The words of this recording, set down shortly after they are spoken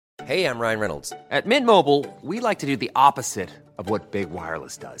Hey, I'm Ryan Reynolds. At Mint Mobile, we like to do the opposite of what Big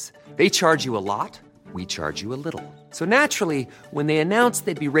Wireless does. They charge you a lot, we charge you a little. So naturally, when they announced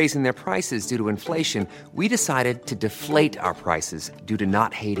they'd be raising their prices due to inflation, we decided to deflate our prices due to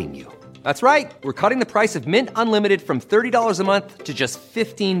not hating you. That's right. We're cutting the price of Mint Unlimited from $30 a month to just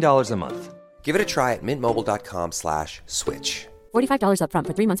 $15 a month. Give it a try at mintmobile.com/switch. $45 up front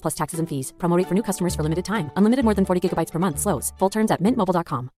for 3 months plus taxes and fees. Promo rate for new customers for limited time. Unlimited more than 40 gigabytes per month. Slows full terms at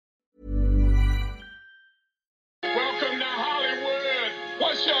mintmobile.com. Welcome to Hollywood.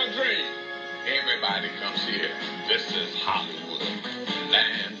 What's your dream? Everybody comes here. This is Hollywood,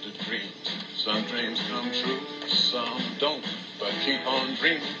 land of dreams. Some dreams come true, some don't. But keep on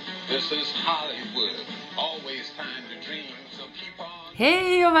dreaming. This is Hollywood. Always time to dream. So keep on.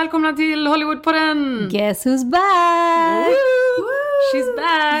 Hej och välkomna till Hollywoodpodden! Guess who's back? Woo! She's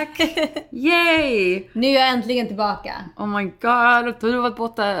back! Yay! Nu är jag äntligen tillbaka. Oh my god, du har varit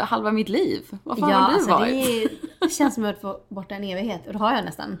borta halva mitt liv. Vad fan har du varit? Det känns som att jag har varit borta en evighet. Och det har jag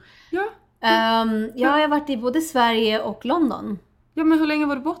nästan. Ja. Jag har varit i både Sverige och London. Ja, men hur länge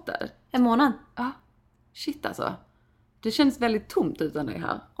var du borta där? En månad. Ja, shit alltså. Det känns väldigt tomt utan dig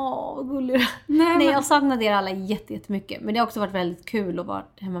här. Vad gullig. Nej, jag saknade er alla jättemycket. Men det har också varit väldigt kul att vara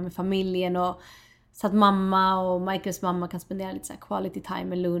hemma med familjen. Och så att mamma och Michaels mamma kan spendera lite så här quality time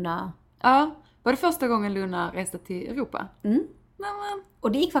med Luna. Ja, var det första gången Luna reste till Europa? Mm.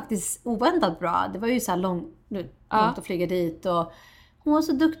 Och det gick faktiskt oväntat bra. Det var ju så här långt att flyga dit. Och hon var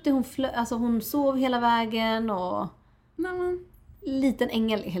så duktig. Hon sov hela vägen. Och liten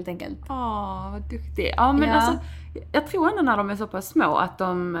ängel helt enkelt. Vad duktig. Ja, men alltså, jag tror ändå när de är så pass små att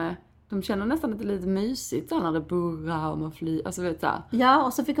de känner nästan att det är lite mysigt så när det burrar och man flyger. Alltså, vet du. Ja,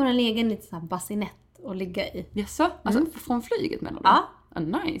 och så fick hon en egen lite så här bassinett att ligga i. Jaså? Alltså från flyget menar du? Ja.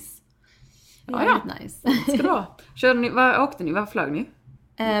 Nice. Ja. Nice. Ska det vara? Körde ni, var åkte ni? Var flög ni?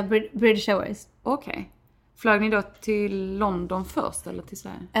 British Airways. Okej. Flög ni då till London först eller till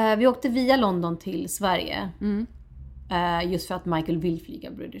Sverige? Vi åkte via London till Sverige. Just för att Michael vill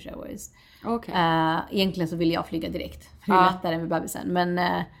flyga British Airways. Okay. Egentligen så ville jag flyga direkt. För det är lättare med bebisen. Men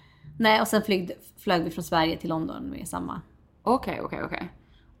nej, och sen flög vi från Sverige till London med samma. Okej.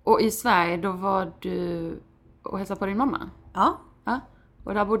 Och i Sverige då var du och hälsade på din mamma? Ja.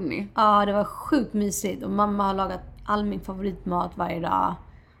 Och där bodde ni? Ja, det var sjukt mysigt. Och mamma har lagat all min favoritmat varje dag.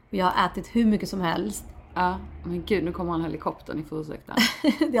 Och jag har ätit hur mycket som helst. Ja, men gud, nu kommer en helikopter, ni får ursäkta.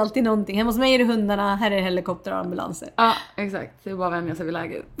 Det är alltid någonting. Hemma hos mig är det hundarna, här är det helikopter och ambulanser. Ja, exakt. Det är bara att vänja sig vid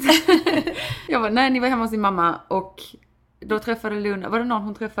läget. Ni var hemma hos din mamma och då träffade Luna. Var det någon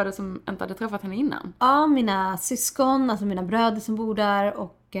hon träffade som inte hade träffat henne innan? Ja, mina syskon, alltså mina bröder som bor där.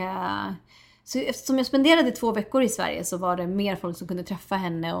 Och så eftersom jag spenderade 2 veckor i Sverige så var det mer folk som kunde träffa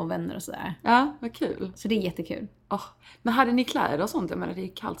henne och vänner och sådär. Ja, vad kul. Så det är jättekul. Men hade ni kläder och sånt? Jag menar, det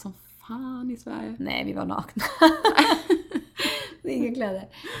är kallt som fan i Sverige. Nej, vi var nakna. Det är inga kläder.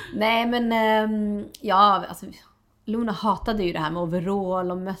 Nej, men alltså Luna hatade ju det här med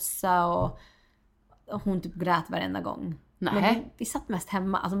overall och mössa och hon typ grät varenda gång. Nej. Men vi satt mest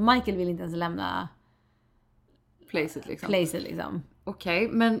hemma. Alltså Michael ville inte ens lämna placet liksom. Okej,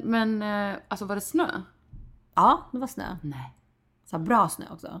 men alltså var det snö? Ja, det var snö. Nej. Så bra snö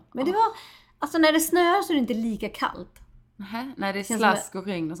också. Men det var, alltså när det snöar så är det inte lika kallt. Nej, det är slask och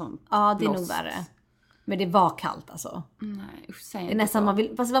regn och sånt. Ja, det är nog värre. Men det var kallt alltså. Nej, det är nästan man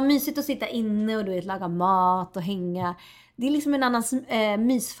vill, fast det var mysigt att sitta inne och du vet, laga mat och hänga. Det är liksom en annan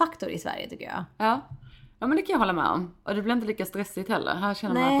mysfaktor i Sverige tycker jag. Ja, men det kan jag hålla med om. Och det blir inte lika stressigt heller. Här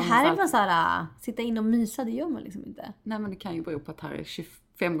känner man att här är man så här, sitta in och mysa, det gör man liksom inte. Nej, men det kan ju bero på att här är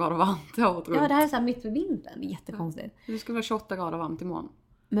 25 grader varmt året runt. Ja, det här är så här mitt för vintern. Det är jättekonstigt. Det skulle vara 28 grader varmt imorgon.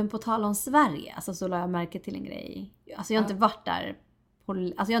 Men på tal om Sverige, alltså så la jag märke till en grej. Alltså jag har inte varit där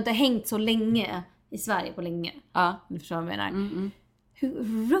alltså jag har inte hängt så länge i Sverige på länge. Ja. Du förstår vad jag menar. Hur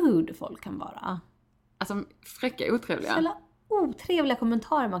rude folk kan vara. Alltså fräcka, otrevliga. Så otrevliga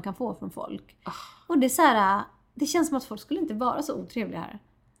kommentarer man kan få från folk. Och det är så här, det känns som att folk skulle inte vara så otrevliga här.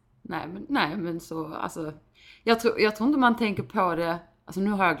 Nej, men så alltså jag tror inte man tänker på det. Alltså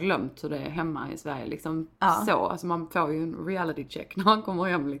nu har jag glömt hur det är hemma i Sverige liksom så. Alltså man får ju en reality check när man kommer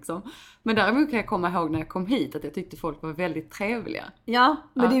hem liksom. Men däremot kan jag komma ihåg när jag kom hit att jag tyckte folk var väldigt trevliga. Ja,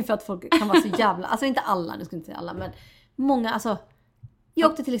 men det är ju för att folk kan vara så jävla, alltså inte alla, nu ska inte säga alla, men många, alltså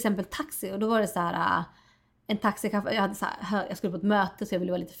jag åkte till exempel taxi och då var det så här en taxikaffe, jag skulle på ett möte så jag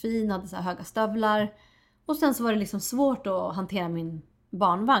ville vara lite fin, hade så här höga stövlar. Och sen så var det liksom svårt att hantera min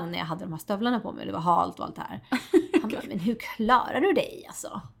barnvagn när jag hade de här stövlarna på mig. Det var halt och allt det här. Han bara, men hur klarar du dig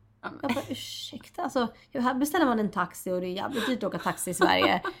alltså? Jag bara, ursäkta. Alltså, här beställer man en taxi och det är jävligt dyrt att åka taxi i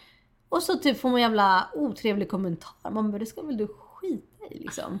Sverige. Och så typ får man jävla otrevlig kommentar. Man bara, det ska väl du skita mig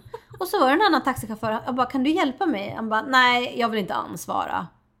liksom. Och så var det en annan taxichaufför. Jag bara, kan du hjälpa mig? Han bara, nej, jag vill inte ansvara.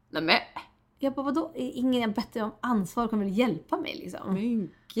 Nej men. Jag bara, vadå? Ingen jag bett om ansvar kommer väl hjälpa mig liksom.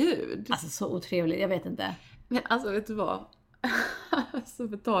 Men gud. Alltså så otrevligt, jag vet inte. Men alltså vet du vad? Så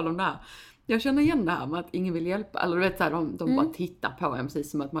för tal om det här. Jag känner igen det här med att ingen vill hjälpa. Eller du vet så här, de bara tittar på en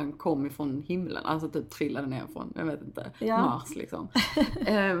precis som att man kom ifrån himlen. Alltså typ trillade ner från, jag vet inte, Mars liksom.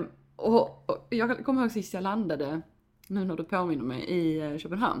 Och jag kommer ihåg sist jag landade, nu när du påminner mig, i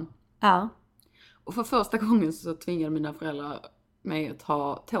Köpenhamn. Ja. Och för första gången så tvingade mina föräldrar mig att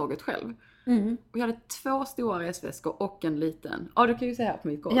ta tåget själv. Och jag hade 2 stora resväskor och en liten. Ja, du kan ju se här på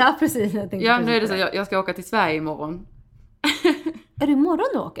mitt golv. Ja, precis. Nu är det så, jag ska åka till Sverige imorgon. Är det imorgon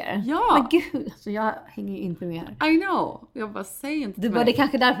du åker? Ja. Men gud, så jag hänger ju inte med här. I know. Jag bara säger inte till mig. Det är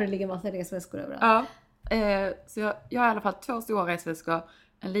kanske därför det ligger en massa resväskor överallt. Ja. Så jag har i alla fall 2 stora resväskor,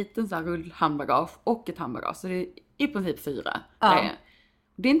 en liten så här rullhandbagage och ett handbagage. Så det är i princip 4 grejer.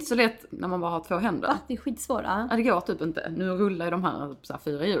 Det är inte så lätt när man bara har 2 händer. Va? Det är skitsvårt. Ja, det går typ inte. Nu rullar ju de här så här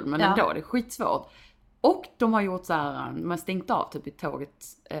 4 hjul, men ändå, det är skitsvårt. Och de har gjort så här, man har stängt av typ i tåget,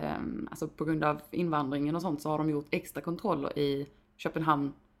 alltså på grund av invandringen och sånt, så har de gjort extra kontroller i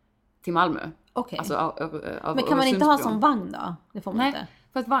Köpenhamn till Malmö. Okej. Alltså, men kan man inte ha som vagn då? Det får man inte.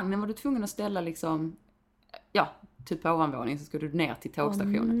 För att vagnen var du tvungen att ställa liksom, typ på ovanvåningen så skulle du ner till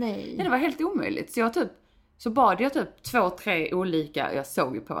tågstationen. Nej. Ja, det var helt omöjligt. Så bad jag typ 2-3 olika, jag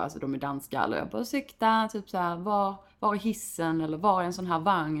såg ju på, alltså de är danska, eller jag bara, ursäkta, typ så här, var är hissen, eller var är en sån här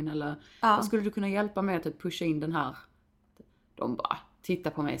vagn, eller vad skulle du kunna hjälpa mig att typ pusha in den här? De bara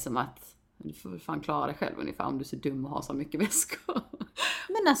tittar på mig som att, du får fan klara dig själv ungefär om du är så dum och har så mycket väskor.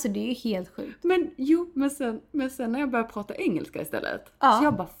 Men alltså det är ju helt sjukt. Men sen när jag började prata engelska istället. Så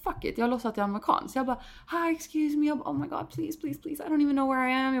jag bara, fuck it, jag låtsas att jag är amerikan. Så jag bara, hi, excuse me, oh my god, please, I don't even know where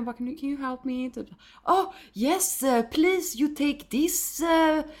I am. Jag bara, can you help me? Typ, oh, yes, please, you take this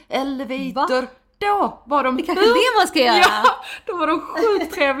elevator. Va? Då var de... Det kanske är det man ska göra. Ja, då var de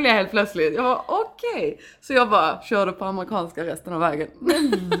sjukt trevliga helt plötsligt. Jag var okej. Så jag bara körde på amerikanska resten av vägen.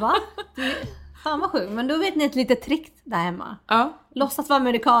 Men va? Fan vad sjukt. Men då vet ni ett litet trick där hemma. Ja. Låtsas vara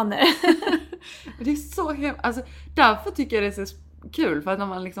amerikaner. Det är så alltså, därför tycker jag det är så kul. För att när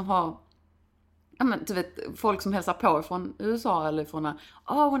man liksom har... Ja, men, du vet, folk som hälsar på från USA eller från...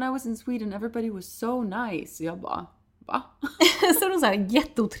 when I was in Sweden everybody was so nice. Jag bara, va? Så de är så här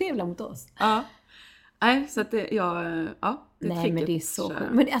jätteotrevliga mot oss. Ja. Nej, så att det, det nej, men det är så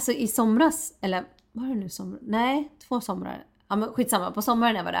sjukt. Men alltså i somras, eller var det nu sommar? Nej, 2 somrar. Ja, men skitsamma, på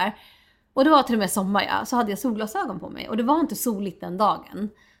sommaren när jag var där. Och det var till och med sommar, så hade jag solglasögon på mig. Och det var inte soligt den dagen.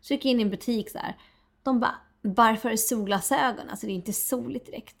 Så gick jag in i en butik så här. De bara, varför är solglasögon? Alltså det är inte soligt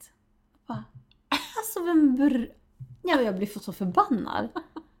direkt. Jag bara, alltså jag blir så förbannad.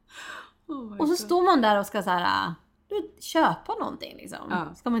 Och så står man där och ska så här, köpa någonting liksom.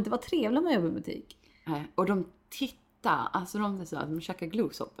 Ja. Ska man inte vara trevlig om man jobbar i butik? Nej, och de tittar, alltså de är så att de käkar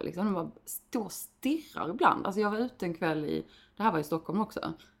glosopper liksom. De bara står och stirrar ibland. Alltså jag var ute en kväll det här var i Stockholm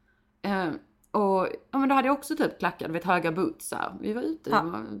också. Och ja, men då hade jag också typ klackar, du vet, höga boots så här. Vi var ute, det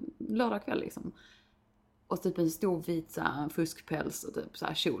var lördag kväll liksom. Och typ en stor vit så här, fuskpäls och typ så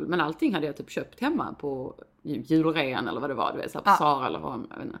här kjol. Men allting hade jag typ köpt hemma på julrean eller vad det var, du vet, så här, på Sara eller vad,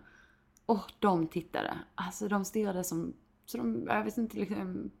 jag vet inte. Och de tittade, alltså de stirrade som, så de, jag vet inte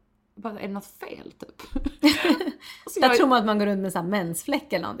liksom, bara, är det något fel typ? Jag tror man att man går runt med så här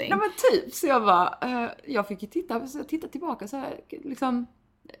mensfläck eller någonting. Ja men typ, så jag bara, jag fick ju titta tillbaka så här, liksom,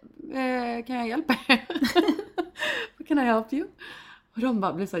 kan jag hjälpa er? Kan I help you? Och de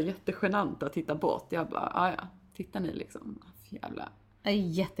bara blev så jättegenanta att titta bort. Jag bara, ja, titta ni liksom, jävla. Det är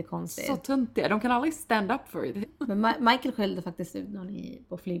jättekonstigt. Så töntiga, de kan aldrig stand up for it. Men Michael skällde faktiskt ut någon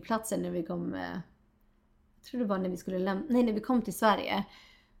på flygplatsen när vi kom, jag tror det var när vi skulle när vi kom till Sverige.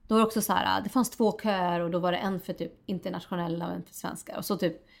 Då var det också så här, det fanns 2 köer och då var det en för typ internationella och en för svenskar. Och så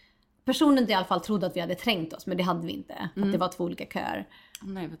typ, personen i alla fall trodde att vi hade trängt oss, men det hade vi inte. Att det var 2 olika köer.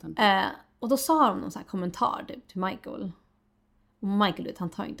 Nej, vet inte. Och då sa de någon så här kommentar typ, till Michael. Och Michael, han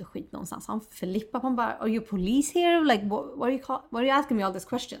tar inte skit någonstans. Han flippar, han bara, are you police here? Like, why are you asking me all these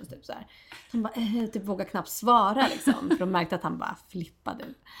questions? Typ så här. Han bara, typ vågar knappt svara liksom. För de märkte att han bara flippade.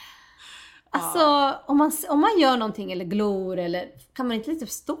 Alltså, om man gör någonting eller glor, eller kan man inte lite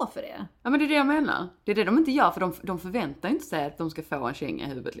stå för det? Ja, men det är det jag menar. Det är det de inte gör, för de förväntar inte sig att de ska få en känga i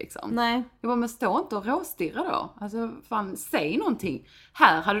huvudet liksom. Nej. Jag bara, men stå inte och råstirra då. Alltså, fan, säg någonting.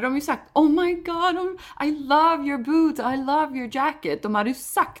 Här hade de ju sagt, oh my god, I love your boots, I love your jacket. De hade ju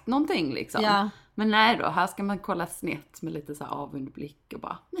sagt någonting liksom. Ja. Men nej då, här ska man kolla snett med lite så här avundblick och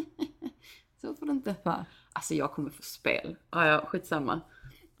bara, så får det inte. Va? Alltså, jag kommer få spel. Ja, skitsamma.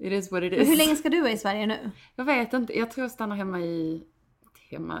 It is what it is. Hur länge ska du vara i Sverige nu? Jag vet inte. Jag tror jag stannar hemma i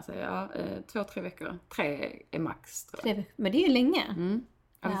hemma säger jag. 2-3 veckor. 3 är max tror jag. 3 veckor. Men det är ju länge.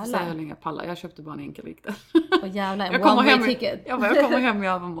 Jag får säga hur länge jag pallar. Jag köpte bara en enkelriktad. Och jävlar, jag kommer one way ticket. Jag kommer hem i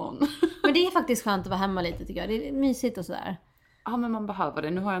övermorgon. Men det är faktiskt skönt att vara hemma lite tycker jag. Det är mysigt och sådär. Ja, men man behöver det.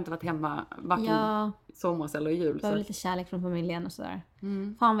 Nu har jag inte varit hemma varken somras eller jul. Det var lite kärlek från familjen och sådär.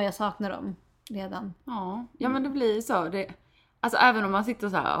 Fan vad jag saknar dem redan. Ja, men det blir så. Alltså även om man sitter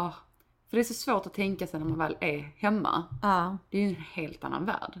så här... för det är så svårt att tänka sig när man väl är hemma. Det är ju en helt annan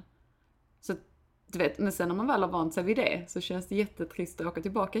värld. Så du vet, men sen när man väl har vant sig vid det så känns det jättetrist att åka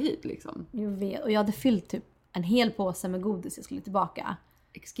tillbaka hit liksom. Jag vet, och jag hade fyllt typ en hel påse med godis jag skulle tillbaka.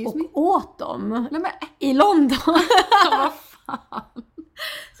 Excuse me? Och åt dem i London. Vad fan?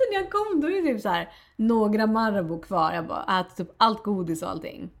 Så när jag kom då är det typ så här några Marabou kvar. Jag bara äter typ allt godis och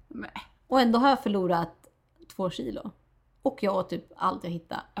allting. Och ändå har jag förlorat 2 kilo. Och jag åt typ allt jag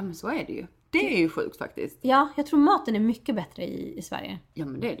hittade. Ja men så är det ju. Det är ju sjukt faktiskt. Ja, jag tror maten är mycket bättre i Sverige. Ja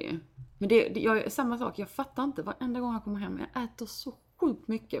men det är det ju. Men jag samma sak, jag fattar inte. Varenda gång jag kommer hem, jag äter så sjukt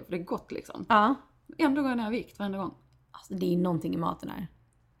mycket. För det är gott liksom. Ja. Ändå går jag ner i vikt varenda gång. Alltså det är ju någonting i maten här.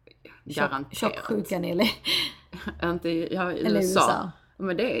 Garanterat. Tjocksjukan eller eller USA.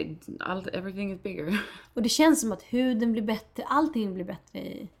 Men det är everything is bigger. Och det känns som att huden blir bättre, allting blir bättre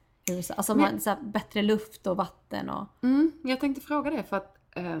i USA. Alltså man har så här bättre luft och vatten och... Jag tänkte fråga det för att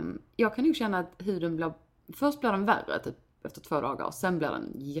jag kan ju känna att huden först blir den värre typ efter 2 dagar och sen blir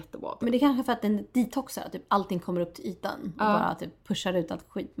den jättebra. Typ. Men det är kanske för att den detoxar, typ allting kommer upp till ytan och bara typ pushar ut allt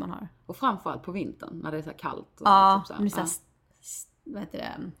skit man har. Och framförallt på vintern när det är så här kallt. Och ja, typ så här, vad heter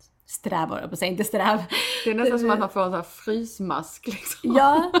det? Strävar på sig, inte sträv. Det är nästan som att man får en sån här frysmask liksom.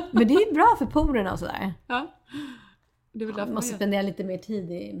 Ja, men det är bra för porerna och sådär. Ja. Det vill man måste spendera lite mer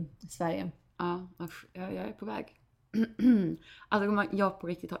tid i Sverige. Ja, jag är på väg. Alltså jag på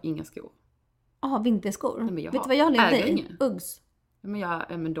riktigt har inga skor. Vinterskor. Nej, vet du vad jag levde i? Uggs.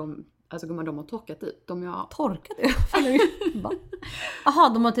 Men de har torkat ut. Torkat ut? Jaha,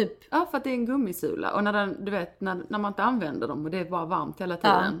 de har typ... Ja, för att det är en gummisula. Och när man inte använder dem och det är bara varmt hela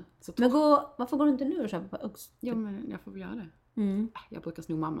tiden. Så men varför går du inte nu och köper på Uggs? Ja, men jag får väl göra det. Jag brukar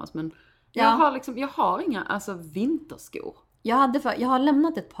sno mammas, men jag har inga vinterskor. Jag har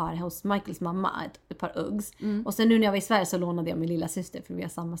lämnat ett par hos Michaels mamma, ett par Uggs. Och sen nu när jag var i Sverige så lånade jag min lilla syster för vi har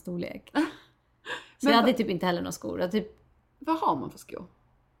samma storlek. Så jag hade typ inte heller några skor. Vad har man för skor?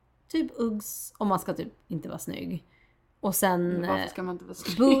 Typ Uggs om man ska typ inte vara snygg. Och sen varför ska man inte vara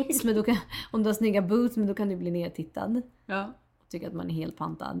snygg? Boots, men om du har snygga boots, men då kan du bli nedtittad. Ja. Och tycka att man är helt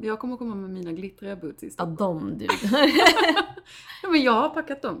pantad. Jag kommer komma med mina glittriga boots istället. Ja, du. Ja, men jag har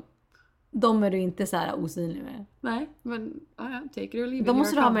packat dem. De är du inte så här osynlig med. Nej, men take it or leave it. De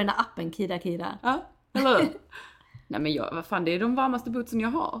måste du ha med den där appen, Kira. Ja, eller nej men vad fan, det är de varmaste bootsen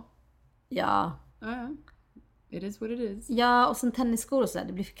jag har. Ja. It is what it is. Ja, och sen tennisskor och sådär,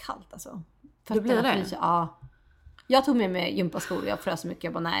 det blir för kallt alltså. Det blir det? Ja. Jag tog med mig gympaskor och jag frös så mycket.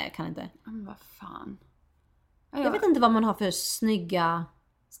 Jag bara, nej jag kan inte. Men vad fan. Jag vet inte vad man har för snygga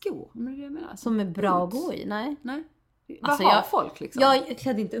skor. Men det jag menar. Som är bra att gå i, nej. Alltså, vad har folk liksom? Jag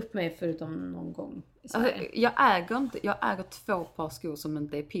klädde inte upp mig förutom någon gång i Sverige. Alltså, jag äger 2 par skor som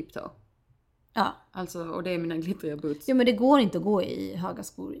inte är peep-toe. Ja. Alltså, och det är mina glittriga boots. Ja, men det går inte att gå i höga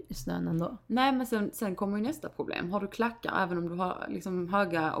skor i snön ändå. Nej, men sen kommer ju nästa problem. Har du klackar, även om du har liksom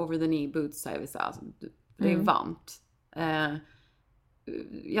höga over the knee boots, säger vi så här, alltså, det är varmt.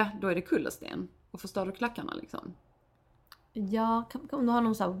 Då är det kullersten. Och förstår du klackarna liksom? Ja, om du har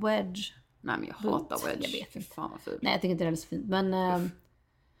någon sån här wedge. Nej, men jag hatar wedge. Jag vet inte. Fan vad fult. Nej, jag tycker inte det är så fint. Men,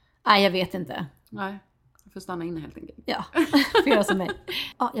 nej, jag vet inte. Nej, jag får stanna inne helt enkelt. Ja, får göra som mig.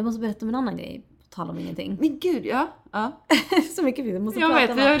 Jag måste berätta om en annan grej. Tala om ingenting. Men gud, ja. Så mycket vi måste prata om. Jag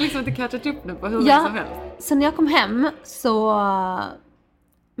vet, vi har liksom inte catchat upp nu på hur mycket som helst. Så när jag kom hem så...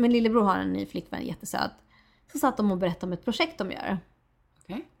 Min lillebror har en ny flickvän, jättesöt. Så satt de och berättade om ett projekt de gör.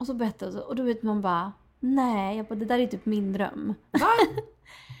 Okay. Och så berättade och då vet man bara... Nej, det där är typ min dröm. Va?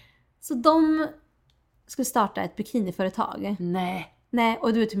 Så de skulle starta ett bikiniföretag. Nej,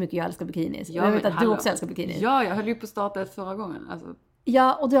 och du vet hur mycket jag älskar bikinis. Jag vet att du också älskar bikinis. Ja, jag höll ju på att starta ett förra gången. Alltså.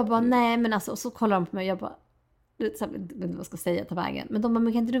 Ja, och då jag bara, nej men alltså, och så kollar de på mig och jag bara, jag vet inte vad jag ska säga, ta vägen. Men de bara,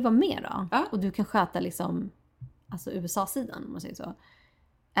 men kan inte du vara med då? Ja. Och du kan sköta liksom, alltså USA-sidan om man säger så.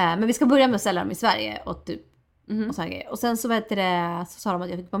 Men vi ska börja med att sälja dem i Sverige och typ, och så här grejer. Och sen så så sa de att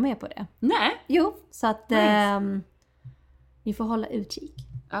jag fick vara med på det. Nej. Jo, så att ni får hålla utkik.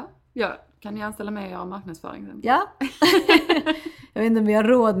 Ja, kan ni anställa mig och göra marknadsföring sen? Ja. Jag vet inte om vi har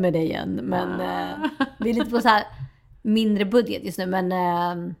råd med det igen, men det är lite på så här mindre budget just nu,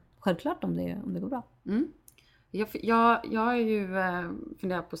 men självklart om det går bra. Jag är ju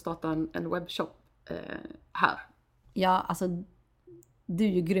funderat på att starta en webbshop här. Ja, alltså du är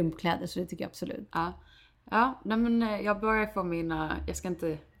ju grym på kläder så det tycker jag absolut. Ja, nej, men jag börjar få mina, jag ska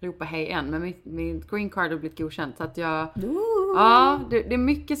inte ropa hej än, men min green card har blivit godkänt så att jag, det är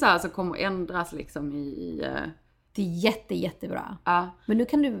mycket så här som kommer ändras liksom i det är jättebra. Ja. Men nu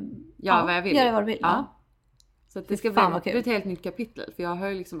kan du vad jag vill. Göra vad du vill. Ja. Så att det ska bli ett helt nytt kapitel. För jag har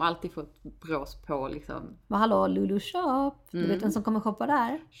ju liksom alltid fått brås på liksom. Men hallå, Lulu Shop. Du vet vem som kommer shoppa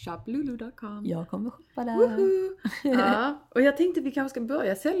där? Shoplulu.com. Jag kommer shoppa där. Ja, och jag tänkte vi kanske ska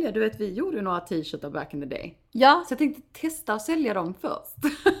börja sälja. Du vet, vi gjorde ju några t-shirtar back in the day. Ja. Så jag tänkte testa att sälja dem först.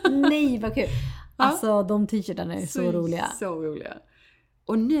 Nej, vad kul. Alltså, de t-shirtarna är så roliga. Så roliga.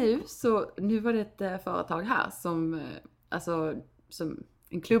 Och nu var det ett företag här som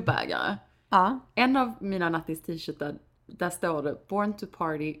en klubbägare. Ja. En av mina nattis t-shirtar, där står det Born to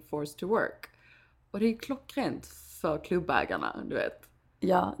party, forced to work. Och det är ju klockrent för klubbägarna, du vet.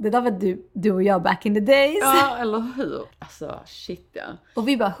 Ja, det där var du och jag back in the days. Ja, eller hur? Alltså, shit ja. Och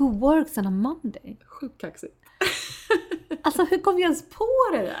vi bara, who works on a Monday? Sjukt kaxigt. Alltså, hur kom vi ens på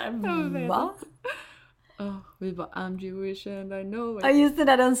det där? Va? Vi bara, I'm Jewish and I know it. Ja, just det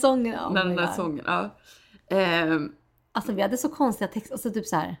där, den sången. Den där sången, ja. Alltså, vi hade så konstiga texter. Alltså, typ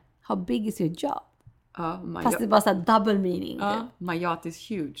så här, how big is your job? Fast det var så här double meaning. Typ. My yacht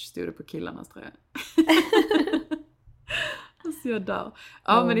is huge, stod det på killarnas tröja. Alltså jag dör.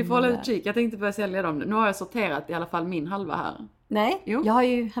 Men ni får hålla utkik. Jag tänkte börja sälja dem. Nu har jag sorterat i alla fall min halva här. Nej, jo. Jag har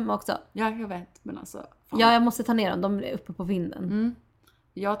ju hemma också. Ja, jag vet. Men alltså... Fan. Ja, jag måste ta ner dem. De är uppe på vinden.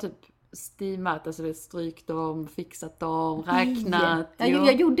 Jag har typ steamat, alltså det strykt dem, fixat dem, räknat.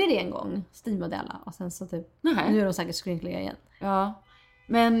 Jag gjorde det en gång. Steamade alla. Och sen så typ... Nu är de säkert skrynkliga igen. Ja.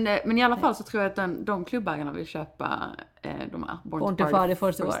 Men i alla fall så tror jag att de klubbägarna vill köpa de här Born to party,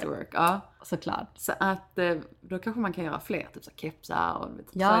 forced to work. Ja. Såklart. Så att då kanske man kan göra fler, typ så kepsar och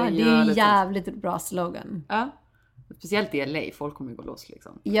tröjor, det är jävligt bra slogan. Ja. Speciellt i LA, folk kommer ju gå loss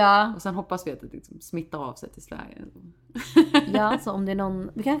liksom. Ja. Och sen hoppas vi att det liksom smittar av sig till Sverige. Ja, så om det är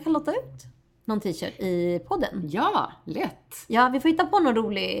någon, vi kanske kan låta ut någon t-shirt i podden. Ja, lätt. Ja, vi får hitta på någon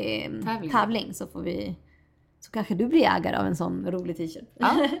rolig tävling så får vi... Så kanske du blir ägare av en sån rolig t-shirt.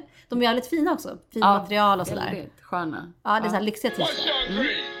 Ja. De är väldigt fina också. Fint material och sådär. Väldigt sköna. Ja, det är så här lyxiga t-shirts.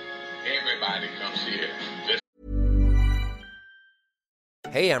 Everybody comes here.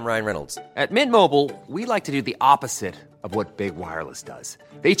 Hey, I'm Ryan Reynolds. At Mint Mobile, we like to do the opposite of what Big Wireless does.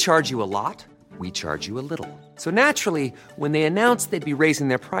 They charge you a lot, we charge you a little. So naturally, when they announced they'd be raising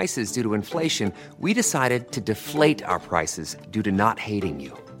their prices due to inflation, we decided to deflate our prices due to not hating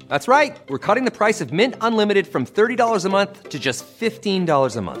you. That's right. We're cutting the price of Mint Unlimited from $30 a month to just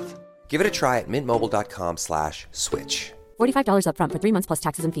 $15 a month. Give it a try at mintmobile.com/switch. $45 up front for 3 months plus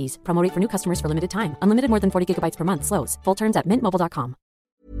taxes and fees. Promo rate for new customers for limited time. Unlimited more than 40 gigabytes per month. Slows full terms at mintmobile.com.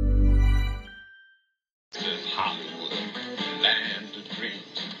 This is Hollywood, land of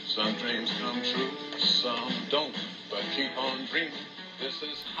dreams. Some dreams come true, some don't. But keep on dreaming. This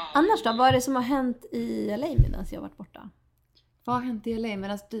is Hollywood. Annars då, vad är det som har hänt i LA medan jag har varit borta? Vad har hänt i LA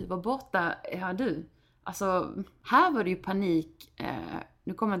medan du var borta? Ja, du. Alltså, här var det ju panik.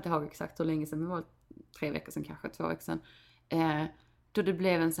 Nu kommer jag inte ihåg exakt hur länge sedan. Men det var 3 veckor sedan, kanske 2 veckor sedan. Då det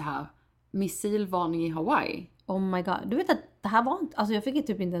blev en så här missilvarning i Hawaii. Oh my god. Du vet att det här var inte... Alltså jag fick ju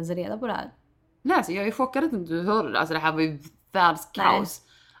typ inte ens reda på det här. Nej, så jag är chockad att inte du hörde det. Alltså det här var ju världskaos.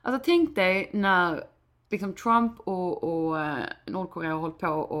 Alltså tänk dig när liksom Trump och Nordkorea har hållit på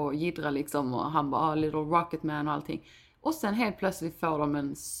och jiddra liksom. Och han bara, little rocket man och allting. Och sen helt plötsligt får de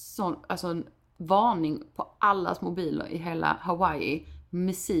en sån, alltså en varning på allas mobiler i hela Hawaii.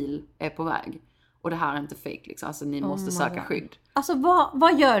 Missil är på väg. Och det här är inte fake liksom. Alltså ni måste söka skydd. Alltså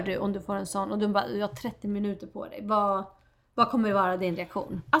vad gör du om du får en sån och du har 30 minuter på dig? Vad kommer vara din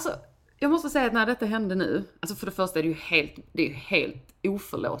reaktion? Alltså jag måste säga att när detta hände nu. Alltså för det första är det ju helt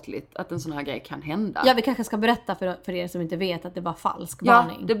oförlåtligt att en sån här grej kan hända. Ja, vi kanske ska berätta för er som inte vet att det var falsk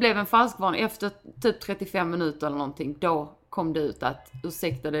varning. Ja, det blev en falsk varning. Efter typ 35 minuter eller någonting, då kom det ut att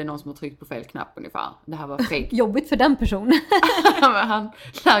ursäkta, det är någon som har tryckt på fel knapp ungefär. Det här var fake. Jobbigt för den personen. Men han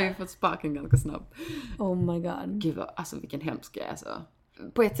lär ju fått sparken ganska snabbt. Oh my god. Gud, alltså vilken hemsk grej alltså.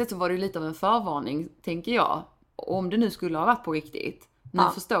 På ett sätt så var det ju lite av en förvarning, tänker jag. Och om det nu skulle ha varit på riktigt. Nu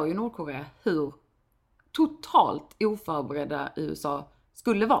förstår ju Nordkorea hur totalt oförberedda USA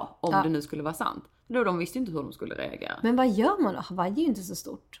skulle vara om det nu skulle vara sant. Då de visste inte hur de skulle reagera. Men vad gör man då? Hawaii är ju inte så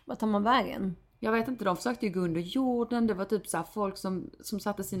stort. Vad tar man vägen? Jag vet inte, de försökte ju gå under jorden. Det var typ så här folk som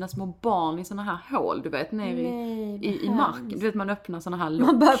satte sina små barn i såna här hål, du vet, ner i marken. Du vet, man öppnar såna här lock.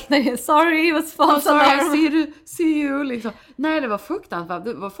 Man bara öppnar, sorry, it was false alarm. See you, liksom. Nej, det var fruktansvärt.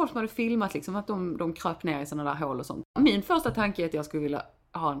 Det var folk som hade filmat liksom att de kröp ner i såna där hål och sånt. Min första tanke är att jag skulle vilja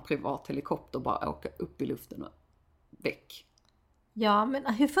ha en privat helikopter och bara åka upp i luften och väck. Ja, men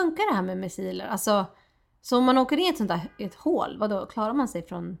hur funkar det här med missiler? Alltså, så om man åker in i ett hål, vadå, klarar man sig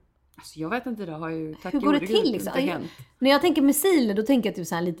från... Alltså jag vet inte, det har ju... Hur går det till liksom? När jag tänker missiler, då tänker jag typ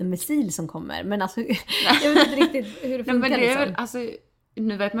så här en liten missil som kommer. Men alltså, jag vet inte riktigt hur det funkar. Men det är väl, liksom. alltså,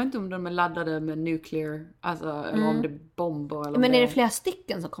 nu vet man inte om de är laddade med nuclear, alltså, eller om det är bomber. Eller men är det flera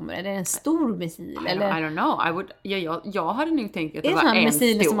stycken som kommer? Är det en stor missil? Eller? I don't know. Jag hade nog tänkt att det var en en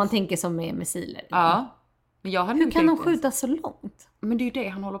missiler stor. Som man tänker som är missiler? Ja. Men jag hade hur kan de skjuta så långt? Men det är ju det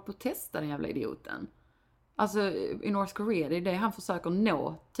han håller på att testa, den jävla idioten. Alltså i North Korea, det är det han försöker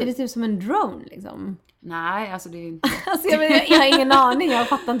nå. Typ. Är det typ som en drone liksom? Nej, alltså det är inte... alltså, jag har ingen aning, jag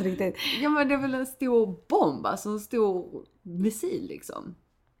fattar inte riktigt. Ja, men det är väl en stor bomb, alltså en stor missil liksom.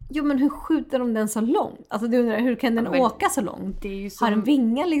 Jo, men hur skjuter de den så långt? Alltså du undrar, hur kan den åka så långt? Det är ju som... Har den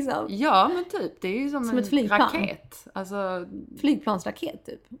vingar liksom? Ja, men typ, det är ju som en ett flygplan. raket. Alltså... Flygplansraket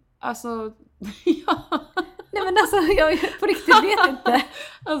typ? Alltså, ja. Nej men alltså, jag på riktigt vet inte.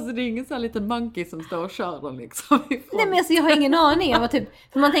 Alltså det är ingen sån här liten monkey som står och kör den liksom ifrån. Nej men alltså jag har ingen aning. Jag var typ,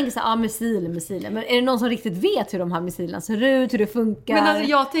 för man tänker så här, missiler. Men är det någon som riktigt vet hur de här missilerna ser ut, hur det funkar? Men alltså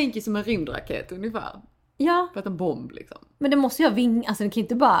jag tänker som en rymdraket ungefär. Ja. För att en bomb liksom. Men det måste ju ha vingar, alltså det kan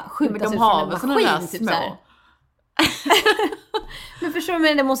inte bara skjutas ut från en maskin typ så här. Men förstår du,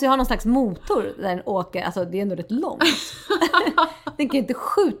 men det måste ju ha någon slags motor där den åker, alltså det är ändå rätt långt. Den kan ju inte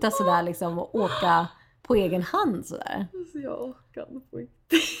skjuta sådär liksom och åka på egen hand sådär. Alltså jag orkar inte på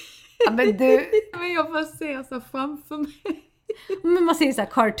ja, men du... men jag bara ser så framför mig. Men man ser så här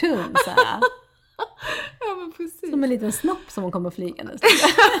cartoon såhär. Ja men precis. Som en liten snopp som kommer flygande.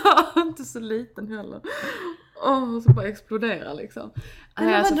 Inte så liten heller. Så bara exploderar liksom.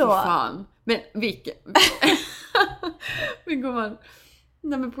 Men alltså vadå? för fan. Men vilken? Men gumman.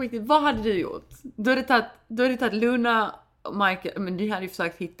 Nej men på riktigt, vad hade du gjort? Du hade tagit Luna och Michael, men du hade ju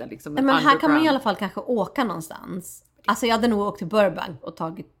försökt hitta liksom en men här underground. kan man i alla fall kanske åka någonstans. Alltså jag hade nog åkt till Burbank och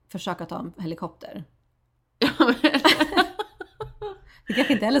försöka ta en helikopter. Det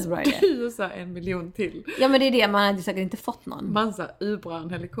kanske inte heller är så bra idé. Du och så 1 miljon till. Ja men det är det, man hade säkert inte fått någon. Man så ubrar en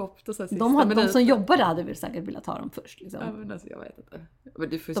helikopter så de som jobbade hade väl säkert velat ta dem först liksom. Ja men alltså jag vet inte. Men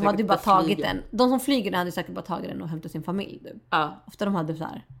du får de hade ju bara tagit den. De som flyger hade säkert bara tagit den och hämtat sin familj typ. Ja. Ofta de hade så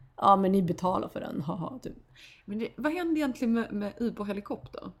här, ja men ni betalar för den, haha typ. Men vad hände egentligen med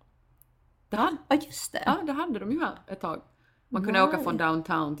Uber-helikopter? Ja just det. Ja, det hade de ju här ett tag. Man kunde åka från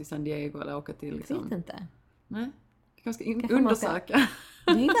downtown till San Diego eller åka till liksom... Jag vet inte. Nej, kanske undersöka.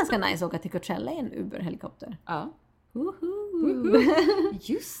 Det är ju ganska nice att åka till Coachella i en Uber-helikopter. Ja. Woho!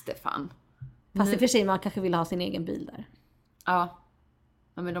 Just det fan. Fast i och för sig man kanske vill ha sin egen bil där. Ja.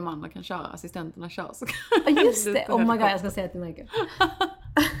 Ja men de andra kan köra, assistenterna kör så. Ja just det, oh my god jag ska säga till Michael.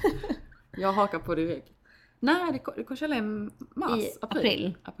 Jag hakar på direkt. Nej, det Coachella är mars,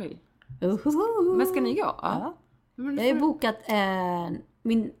 april. Men ska ni gå? Ja. Jag har ju bokat,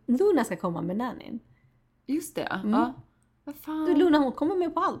 min Luna ska komma med nannyn. Just det, ja. Vad fan? Du Luna, hon kommer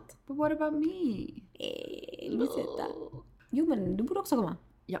med på allt. But what about me? Jo men du borde också komma.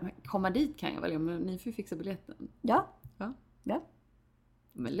 Ja men komma dit kan jag väl, men ni får fixa biljetten. Ja.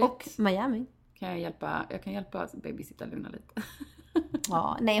 Men och Miami. Jag kan hjälpa babysitta Luna lite.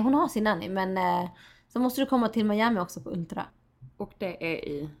 Ja, nej hon har sin nanny, men så måste du komma till Miami också på Ultra. Och det är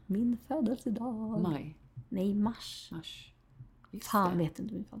i? Min födelsedag. Maj. Nej, mars. Fan, vet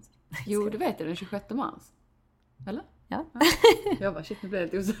inte min födelsedag. Jo, du vet det, den 26 mars. Eller? Ja. Jag bara, shit, nu blev jag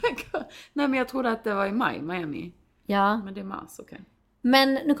lite osäker. Nej, men jag trodde att det var i maj, Miami. Ja. Men det är mars, okej.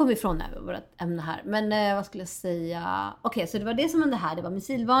 Men nu kommer vi ifrån vårt ämne här. Men vad skulle jag säga? Okej, så det var det som hände här. Det var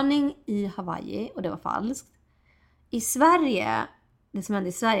missilvarning i Hawaii och det var falskt. I Sverige, det som hände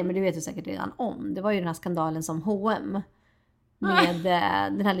i Sverige, men det vet du säkert redan om. Det var ju den här skandalen som H&M med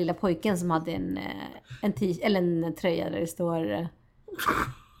den här lilla pojken som hade en tröja där det står...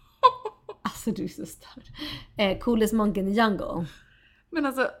 Alltså du är så störd. Coolest monkey in the jungle. Men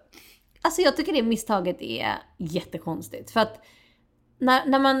alltså jag tycker det misstaget är jättekonstigt. För att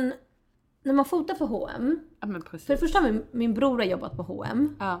när man fotar för H&M. Ja, men precis. För det första, min bror har jobbat på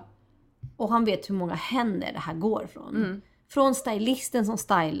H&M. Ja. Och han vet hur många händer det här går från. Från stylisten som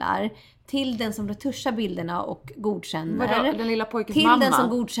stylar till den som retuschar bilderna och godkänner. Vadå, den lilla pojkens till mamma? Den som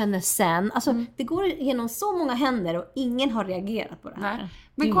godkänner sen. Alltså det går genom så många händer och ingen har reagerat på det här. Nej.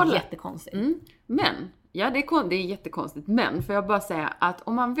 Men det är kolla. jättekonstigt. Men, ja det är jättekonstigt. Men får jag bara säga att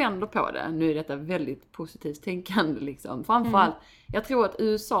om man vänder på det, nu är detta väldigt positivt tänkande liksom. Framförallt, jag tror att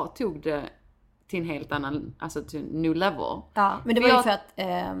USA tog det till en helt annan, alltså till new level. Ja, men det var ju för att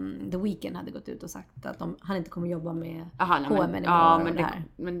The Weeknd hade gått ut och sagt att han inte kommer jobba med H&M anymore.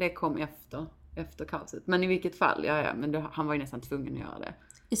 Men det kom efter kaoset. Men i vilket fall, men han var ju nästan tvungen att göra det.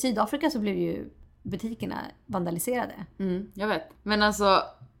 I Sydafrika så blev ju butikerna vandaliserade. Jag vet. Men alltså,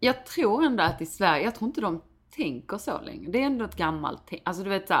 jag tror ändå att i Sverige, jag tror inte de tänker så länge. Det är ändå ett gammalt alltså du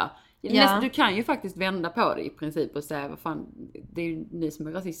vet så här, du kan ju faktiskt vända på det i princip och säga, vad fan, det är ju ni som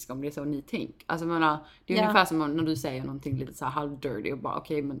är rasistiska om det är så ni tänker. Alltså jag menar, det är ungefär som när du säger någonting lite så här halv-dirty och bara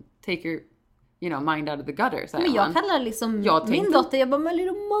okej, men take your mind out of the gutter, säger men jag kallar liksom min dotter, jag bara my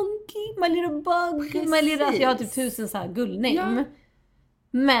little monkey, my little bug, my little, alltså jag har typ 1000 så här guldname. Ja.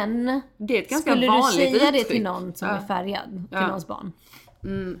 Men det är ett ganska skulle vanligt du säga uttryck. Det till någon som är färgad, till någons barn?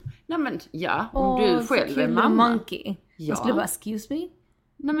 Nej men om du själv är mamma. Monkey. Jag skulle bara, excuse me?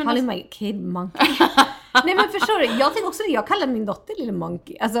 Nej, men calling my kid monkey. Nej men förstår du, jag tänker också det, jag kallar min dotter lille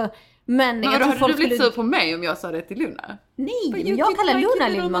monkey. Alltså, men jag tror hade folk du blivit sur på mig om jag sa det till Luna? Nej, men jag kallar Luna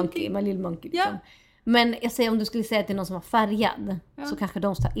lille monkey, my little monkey liksom. Men jag säger, om du skulle säga till någon som var färgad, så kanske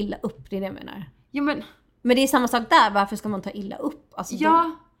de tar illa upp, det är det jag menar. Jo, men det är samma sak där, varför ska man ta illa upp? Alltså,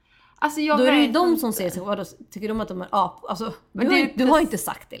 alltså jag då är det ju inte. de som säger så, vadå, tycker de att de är alltså, du har inte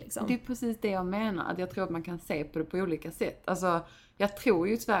sagt det liksom. Det är precis det jag menar, att jag tror att man kan se på det på olika sätt. Alltså, jag tror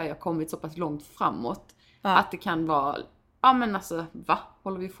ju att Sverige har kommit så pass långt framåt att det kan vara, men alltså,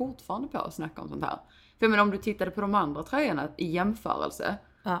 håller vi fortfarande på att snacka om sånt här? För men om du tittade på de andra tröjorna i jämförelse,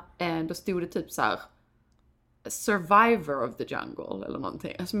 då stod det typ så här Survivor of the Jungle eller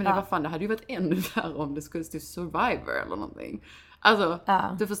någonting. Alltså, men vad fan, det hade ju varit ännu värre om det skulle stå Survivor eller någonting. Alltså,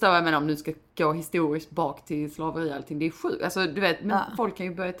 du förstår vad jag menar, om du ska gå historiskt bak till slaveri och allting. Det är sjukt. Alltså, du vet, men folk kan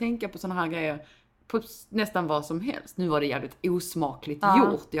ju börja tänka på såna här grejer på nästan vad som helst. Nu var det jävligt osmakligt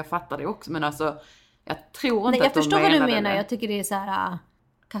gjort. Jag fattar det också, men alltså, jag tror inte att de förstår vad du menar. Det. Jag tycker det är så här,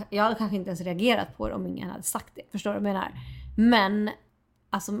 jag hade kanske inte ens reagerat på det om ingen hade sagt det. Förstår du vad jag menar? Men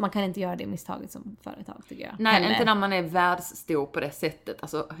alltså, man kan inte göra det misstaget som företag, tycker jag. Nej, inte när man är världsstor på det sättet.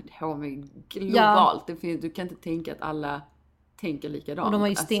 Alltså, globalt. Du kan inte tänka att alla tänker likadant. Och de har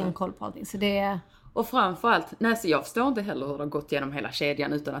ju stenkoll på allting. Så det... Och framförallt, så jag förstår inte heller hur det har gått igenom hela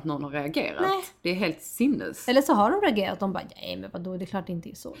kedjan utan att någon har reagerat. Nej. Det är helt sinnes. Eller så har de reagerat. De bara, nej men vadå, det är klart det inte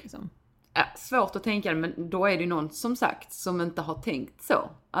är så liksom. Svårt att tänka, men då är det ju någon som sagt som inte har tänkt så.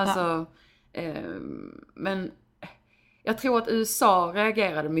 Alltså, men jag tror att USA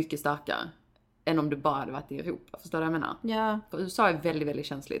reagerade mycket starkare än om det bara hade varit i Europa. Förstår du vad jag menar? Ja. För USA är väldigt, väldigt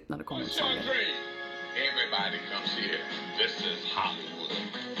känsligt när det kommer till sånt. Everybody comes here. This is Hollywood,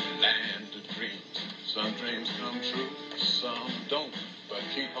 land of dreams. Some dreams come true, some don't. But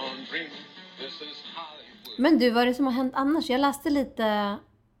keep on dreaming. This is Hollywood. Men du, vad är det som har hänt annars? Jag läste lite,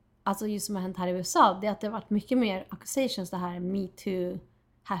 alltså just som har hänt här i USA, det är att det har varit mycket mer accusations, det här MeToo,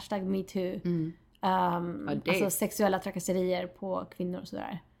 hashtag MeToo. Alltså sexuella trakasserier på kvinnor och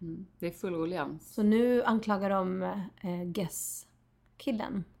sådär. Det är full ruljans. Så nu anklagar de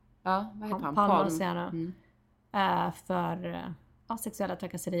Guess-killen. Ja, vad heter han? Paul för sexuella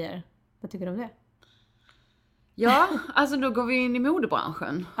trakasserier. Vad tycker du om det? Ja, alltså då går vi in i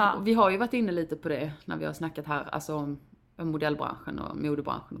modebranschen. Vi har ju varit inne lite på det när vi har snackat här, alltså om modellbranschen och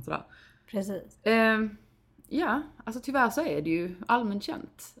modebranschen och sådär. Precis. Ja, alltså tyvärr så är det ju allmänt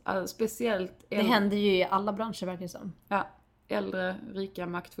känt. Alltså, speciellt... Det händer ju i alla branscher, verkligen som. Ja, äldre, rika,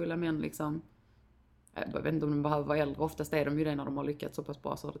 maktfulla män liksom. Jag vet inte om de behöver vara äldre. Oftast är de ju det när de har lyckats så pass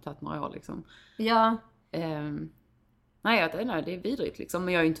bra, så har det tagit några år liksom. Ja. Nej, det är vidrigt liksom.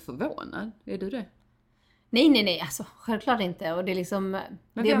 Men jag är inte förvånad. Är du det? Nej. Alltså, självklart inte. Och det är liksom...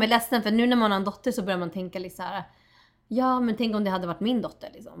 Men det är med ledsen, för nu när man har en dotter så börjar man tänka lite så här. Ja, men tänk om det hade varit min dotter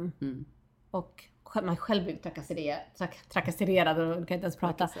liksom. Och man själv blir trakasserad och kan inte ens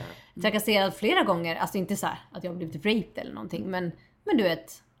prata. Trakasserad flera gånger. Alltså inte så här att jag har blivit raped eller någonting. Men du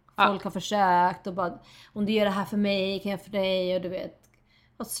vet, folk har försökt och bara, om du gör det här för mig kan jag för dig. Och du vet,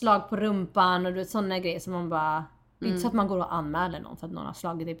 har slag på rumpan och du vet, sådana grejer som man bara... Det är inte så att man går och anmäler någon för att någon har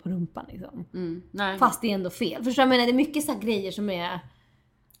slagit dig på rumpan liksom. Nej. Fast det är ändå fel. Förstår du? Jag menar, det är mycket så här grejer som är...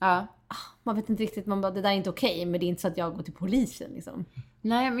 Man vet inte riktigt, man bara, det där är inte okej, men det är inte så att jag går till polisen liksom.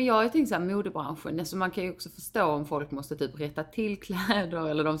 Nej, men jag har ju tänkt så här, modebranschen, alltså man kan ju också förstå om folk måste typ rätta till kläder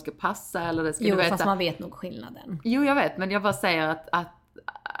eller de ska passa eller det ska jo, du veta. Fast man vet nog skillnaden. Jo, jag vet, men jag bara säger att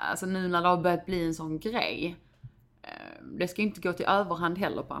alltså nu när det har börjat bli en sån grej, det ska inte gå till överhand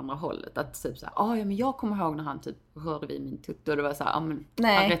heller på andra hållet. Att typ såhär, men jag kommer ihåg när han typ rörde vid min tutt och det var såhär, han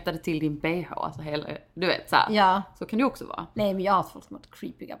rättade till din BH, alltså hela, du vet såhär. Ja. Så kan det också vara. Nej, men jag har haft folk som har varit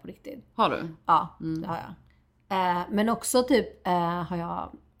creepiga på riktigt. Har du? Ja, det har jag. Men också typ har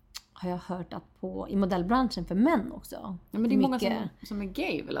jag hört att i modellbranschen för män också. Ja, men det är många som är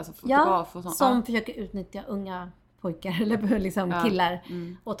gay väl, alltså fotografer och sånt. Som försöker utnyttja unga pojkar eller liksom killar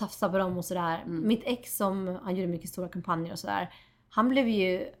och tafsa på dem och sådär. Mitt ex han gjorde mycket stora kampanjer och sådär. Han blev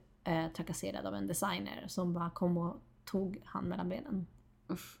ju trakasserad av en designer som bara kom och tog han mellan benen.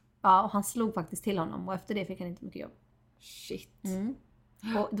 Uff. Ja, och han slog faktiskt till honom. Och efter det fick han inte mycket jobb. Shit.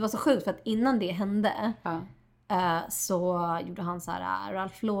 Och det var så sjukt för att innan det hände så gjorde han så här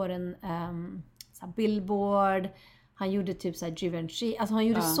Ralph Lauren så här Billboard. Han gjorde typ så här Givenchy. Alltså han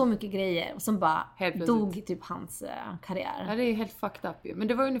gjorde så mycket grejer. Och som bara dog typ hans karriär. Ja, det är helt fucked up ju. Men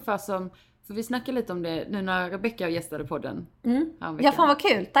det var ungefär som... För vi snackade lite om det nu när Rebecca gästade podden. Ja, fan vad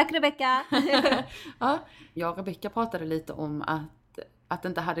kul. Tack Rebecca. Ja, jag och Rebecca pratade lite om att det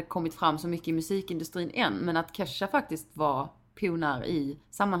inte hade kommit fram så mycket i musikindustrin än. Men att Kesha faktiskt var pionjär i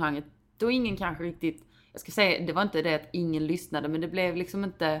sammanhanget. Då ingen kanske riktigt... Jag ska säga, det var inte det att ingen lyssnade. Men det blev liksom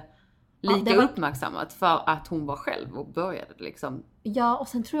inte lika uppmärksammat för att hon var själv och började liksom. Ja, och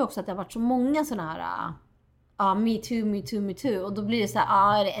sen tror jag också att det har varit så många sådana här... me too. Och då blir det så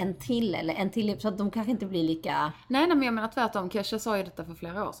här, är det en till eller en till? Så att de kanske inte blir lika... Nej, men jag menar tvärtom. Kesha sa ju detta för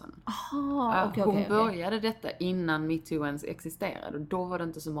flera år sedan. Hon började detta innan Me Too ens existerade. Och då var det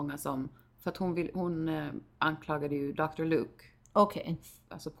inte så många som... För att hon anklagade ju Dr. Luke.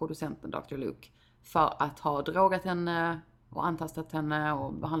 Alltså producenten Dr. Luke. För att ha drogat henne och antastat henne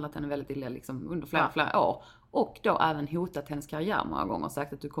och behandlat henne väldigt illa liksom, under flera år. Och då även hotat hennes karriär många gånger och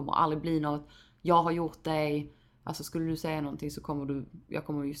sagt att du kommer aldrig bli något. Jag har gjort dig. Alltså skulle du säga någonting så kommer jag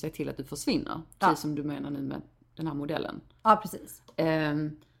kommer ju säga till att du försvinner. Precis som du menar nu med den här modellen. Ja, precis.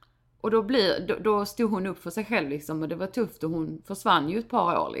 Och då stod hon upp för sig själv liksom. Och det var tufft och hon försvann ju ett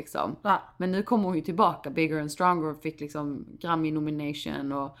par år liksom. Ja. Men nu kommer hon ju tillbaka bigger and stronger och fick liksom Grammy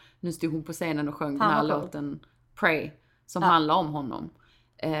nomination. Och nu stod hon på scenen och sjöng den här låten Pray. Som handlar om honom.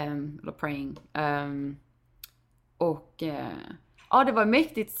 Eller Praying. Ja, det var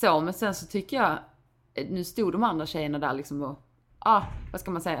mäktigt så. Men sen så tycker jag... Nu stod de andra tjejerna där liksom och... vad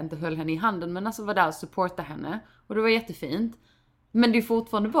ska man säga? Inte höll henne i handen. Men alltså var där och supportade henne. Och det var jättefint. Men det är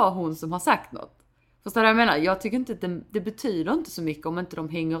fortfarande bara hon som har sagt något. Förstår du vad jag menar? Jag tycker inte att det betyder inte så mycket om inte de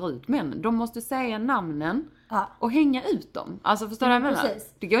hänger ut männen. De måste säga namnen och hänga ut dem. Alltså förstår du vad jag menar?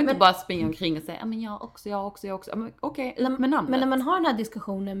 Precis. Det går inte bara springa omkring och säga men jag också. Men, okej, med namnet. Men när man har den här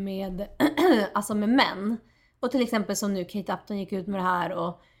diskussionen med, alltså med män. Och till exempel som nu Kate Upton gick ut med det här.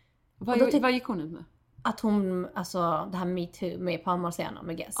 Och vad gick hon ut med? Att hon, alltså det här Me Too med Paul Marciano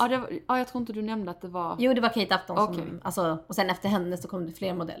med Guess. Jag tror inte du nämnde att det var... Jo, det var Kate Upton som, alltså, och sen efter henne så kom det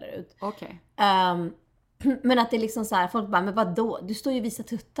fler modeller ut. Men att det är liksom så här, folk bara, men vadå? Du står ju och visar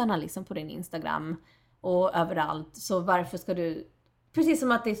tuttarna liksom på din Instagram och överallt. Så varför ska du... Precis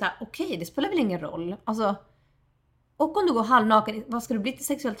som att det är så här, okej, det spelar väl ingen roll. Alltså, och om du går halvnaken, vad ska du bli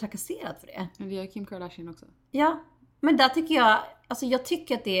sexuellt trakasserad för det? Men vi har Kim Kardashian också. Ja, men där tycker jag, alltså jag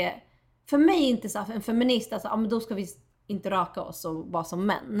tycker att det är... För mig är inte så här, en feminist, alltså, men då ska vi inte raka oss och vara som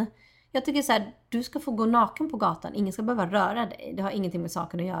män. Jag tycker så här, du ska få gå naken på gatan. Ingen ska behöva röra dig. Det har ingenting med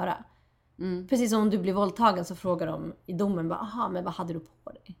saken att göra. Precis som om du blir våldtagen så frågar de i domen bara, aha, men vad hade du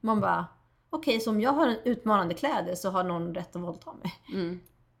på dig? Man bara, okej, så om jag har en utmanande kläder så har någon rätt att våldta mig.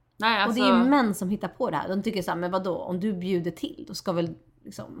 Nej, alltså... Och det är ju män som hittar på det här. De tycker så här, men vadå? Om du bjuder till, då ska väl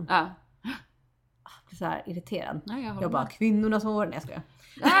liksom... Så här irriterad. Nej, jag bara, kvinnornas hår. Nej, jag skojar.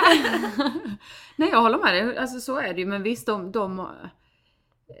 Nej, jag håller med dig. Alltså så är det ju. Men visst,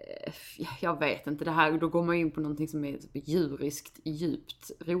 jag vet inte det här. Då går man in på någonting som är djuriskt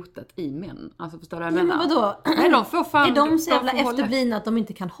djupt rotat i män. Alltså förstår du vad jag menar? Men vadå? Nej, de får fan... Är de så jävla efterblivna att de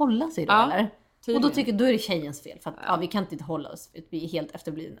inte kan hålla sig då, eller? Tydligen. Och då är det tjejens fel. För att vi kan inte hålla oss. Vi är helt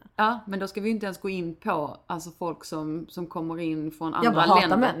efterblivna. Ja, men då ska vi inte ens gå in på alltså folk som kommer in från andra länder. Jag bara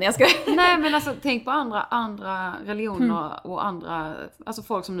hatar män. Jag ska... Nej, men alltså tänk på andra religioner och andra... Alltså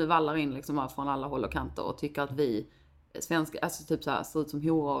folk som nu vallar in liksom från alla håll och kanter och tycker att vi svenska, alltså typ så här, ser ut som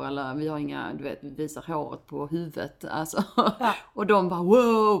horor eller vi har inga, du vet, vi visar håret på huvudet. Alltså. Och de bara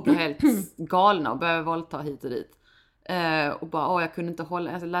wow, blir helt galna och börjar våldta hit och dit. Och bara, jag kunde inte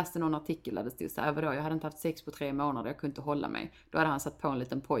hålla, jag läste någon artikel där det stod så här, vadå, jag hade inte haft sex på 3 månader, jag kunde inte hålla mig. Då hade han satt på en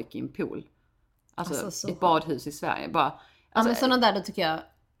liten pojke i en pool. Alltså ett badhus i Sverige. Bara, alltså, ja, men sådana där, då tycker jag...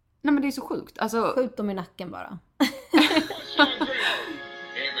 Nej, men det är så sjukt. Alltså, skjut dem i nacken bara.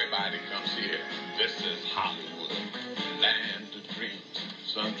 Everybody comes here. This is Hollywood. Land of dreams.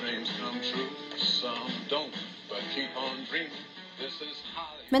 Some dreams come true, some don't. But keep on dreaming. This is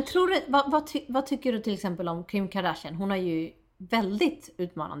Hollywood. Men tror du, vad tycker du till exempel om Kim Kardashian? Hon har ju väldigt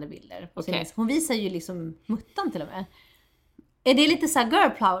utmanande bilder. Okay. Hon visar ju liksom muttan till och med. Är det lite så här girl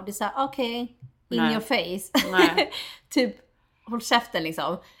power? Det är så här, okej, in your face. Nej. Typ, håll käften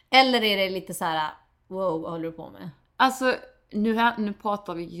liksom. Eller är det lite så här, wow, vad håller du på med? Alltså, nu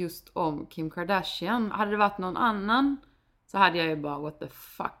pratar vi just om Kim Kardashian. Hade det varit någon annan så hade jag ju bara what the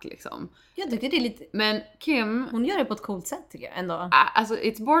fuck liksom. Jag tycker det är lite... Men Kim... Hon gör det på ett coolt sätt tycker jag ändå. Alltså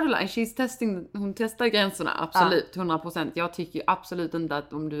it's borderline, hon testar gränserna, absolut, 100%. Jag tycker ju absolut inte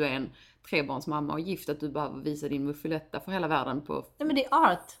att om du är en 3-barnsmamma och gift att du behöver visa din muffiletta för hela världen på... Nej men det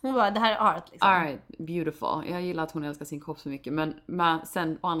är art. Hon bara, det här är art liksom. Alright, beautiful. Jag gillar att hon älskar sin kropp så mycket. Men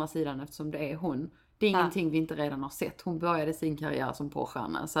sen å andra sidan, eftersom det är hon, det är ingenting vi inte redan har sett. Hon började sin karriär som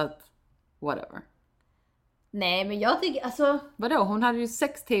porrstjärna, så att whatever. Nej men jag tycker, alltså... Vadå? Hon hade ju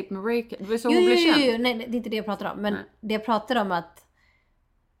sextape med Ray. Det var så hon blev känd. Nej, det är inte det jag pratar om. Men det jag pratar om att...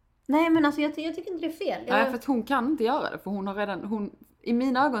 Nej men alltså jag tycker inte det är fel. Nej, för att hon kan inte göra det. För hon har redan... I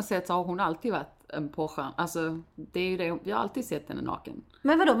mina ögon sett så har hon alltid varit en porrstjärna. Alltså, det är ju det. Jag har alltid sett henne naken.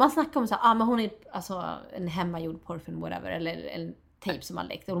 Men vadå? Man snackar om så här, men hon är alltså en hemmagjord porrfilm, whatever. Eller en tape som man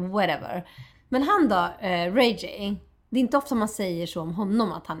läckt, eller whatever. Men han då, Ray J. Det är inte ofta man säger så om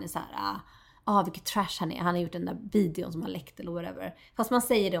honom att han är så här... vilket trash han är. Han har gjort den där videon som han läckt eller whatever. Fast man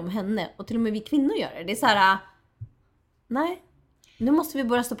säger det om henne. Och till och med vi kvinnor gör det. Det är så här... nej. Nu måste vi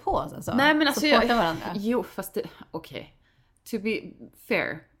börja stå på oss alltså. Nej men alltså supporta varandra. Jo fast okej. To be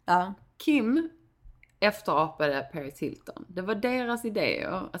fair. Ja. Kim efterapade Paris Hilton. Det var deras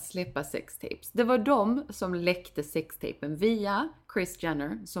idéer att släppa sextapes. Det var de som läckte sextapen via Kris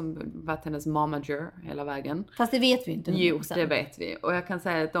Jenner som var hennes momager hela vägen. Fast det vet vi inte. Jo, det vet vi. Och jag kan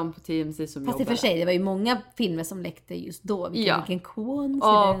säga att de på TMZ som fast jobbade... Fast i och för sig, det var ju många filmer som läckte just då. Vilken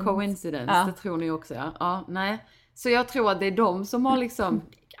coincidence. Coincidence. Det tror ni också, ja. Ja, nej. Så jag tror att det är de som har liksom...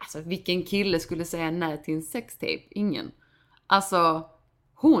 Alltså, vilken kille skulle säga nej till en sextape? Ingen. Alltså...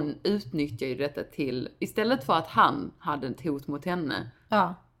 Hon utnyttjar ju detta till, istället för att han hade ett hot mot henne.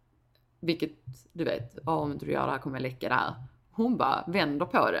 Ja. Vilket, du vet, om inte du gör det här kommer jag läcka det här. Hon bara vänder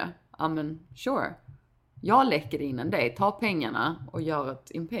på det. Ja men, sure. Jag läcker det innan dig. Ta pengarna och gör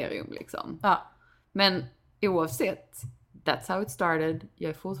ett imperium liksom. Ja. Men oavsett, that's how it started. Jag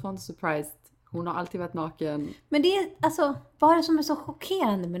är fortfarande surprised. Hon har alltid varit naken. Men det är, alltså, vad är det som är så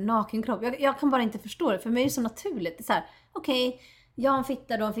chockerande med nakenkropp? Jag kan bara inte förstå det. För mig är det så naturligt. Det är så här, okej. Jag har en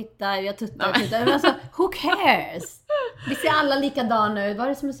fitta, du har en fitta, jag tuttar. Men alltså, who cares? Vi ser alla likadana ut. Vad är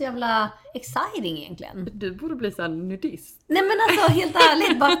det som är så jävla exciting egentligen? Du borde bli så här nudist. Nej men alltså, helt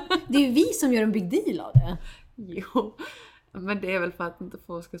ärligt. Det är ju vi som gör en big deal av det. Jo, men det är väl för att inte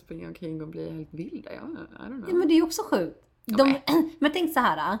folk ska springa omkring och bli helt vilda. I don't know. Ja, men det är ju också sjukt. Men tänk så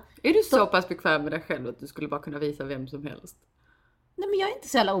här. Är du så pass bekväm med dig själv att du skulle bara kunna visa vem som helst? Nej men jag är inte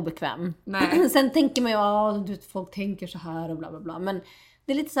så jävla obekväm. Nej. Sen tänker man ju, folk tänker så här och bla bla bla. Men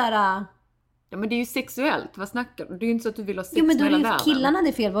det är lite så här... Ja men det är ju sexuellt, vad snackar du? Det är ju inte så att du vill ha sex med hela världen. Jo men då är ju killarna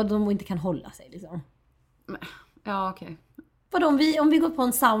det fel, vad de inte kan hålla sig liksom. Ja okej. Vadå om vi går på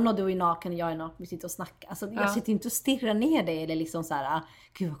en sauna och du är naken och jag är naken, vi sitter och snackar. Alltså jag sitter inte och stirrar ner dig eller liksom så här,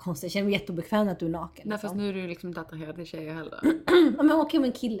 gud vad konstigt, jag känner mig jätteobekväm att du är naken. Nej fast nu är du liksom inte attraherad till tjejer heller. Ja men okej,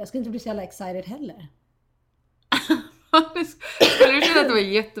 men kille, jag ska inte bli så jävla excited heller. Skulle du känna att det var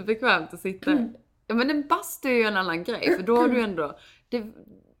jättebekvämt att sitta? Ja men en bastu är ju en annan grej. För då har du ändå...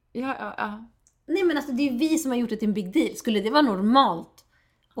 Ja. Nej men alltså det är ju vi som har gjort det till en big deal. Skulle det vara normalt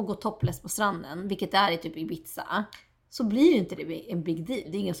att gå topless på stranden, vilket är i typ Ibiza, så blir det inte det en big deal.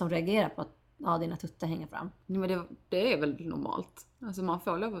 Det är ingen som reagerar på att dina tuttar hänger fram. Nej, men det är väl normalt. Alltså man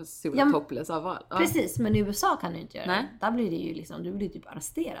får lov att sola topless överallt. Ja. Precis, men i USA kan du inte göra Nej. det. Där blir det ju liksom, du blir typ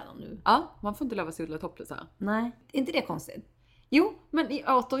arresterad om du... Ja, man får inte lov att sola topless här. Nej, är inte det konstigt? Jo, men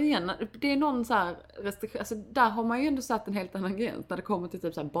återigen, det är någon så här restriktion, alltså där har man ju ändå satt en helt annan gräns när det kommer till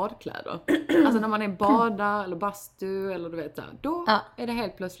typ så här badkläder. Alltså när man är badar eller bastu eller du vet så här, då är det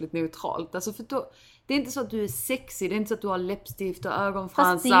helt plötsligt neutralt. Alltså för då, det är inte så att du är sexig, det är inte så att du har läppstift och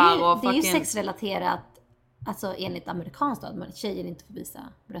ögonfransar och det är ju sexrelaterat, alltså enligt amerikanskt att man tjejer inte får visa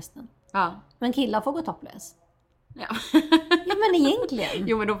brösten. Ja. Men killar får gå topless. Ja. Ja men egentligen.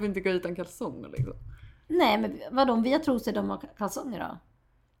 Jo men de får inte gå utan kalsonger liksom. Nej, men vadå, om vi har trosor, de har kalsonger då?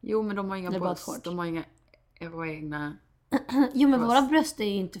 Jo, men de har inga bröst, de har inga egna... Jo, men våra bröst är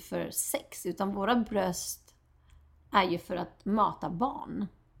ju inte för sex, utan våra bröst är ju för att mata barn.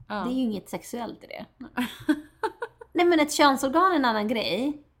 Ja. Det är ju inget sexuellt i det. Nej, men ett könsorgan är en annan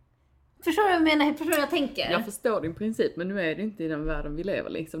grej. Förstår du vad jag menar? Förstår du vad jag tänker? Jag förstår din princip, men nu är det inte i den världen vi lever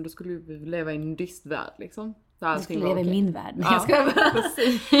liksom. Du skulle ju leva i en dystvärld liksom. Jag skulle leva i min värld. Nej, jag skojar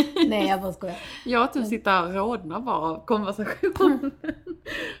bara. Nej, jag bara skojar. Jag typ sitter och rodnar bara av konversationen.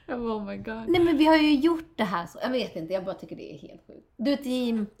 Jag bara, oh my god. Nej, men vi har ju gjort det här så. Jag vet inte, jag bara tycker det är helt sjukt. Du vet,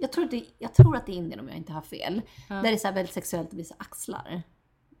 jag tror att det är Indien om jag inte har fel. Där det är så här väldigt sexuellt att visa axlar.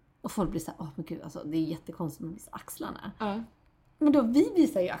 Och folk blir så här, men gud, alltså, det är jättekonstigt att visa axlarna. Men då vi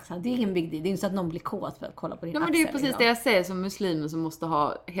visar ju axlarna, det är ingen big deal. Det är inte så att någon blir kåt för att kolla på din axel. Men det är ju precis liksom. det jag säger som muslimer som måste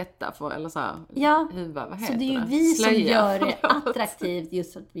ha hetta för, eller så här, huva, vad heter så det är ju det? vi Slöja, som gör det attraktivt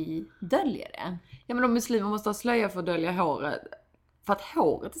just för att vi döljer det. Ja, men de muslimer måste ha slöja för att dölja håret. För att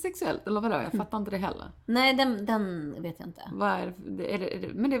håret är sexuellt, eller vadå? Jag fattar inte det heller. Nej, den vet jag inte. Vad är det?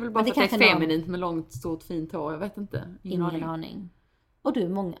 Men det är väl bara för att det är feminint med långt, stort, fint hår. Jag vet inte. Ingen aning. Och du,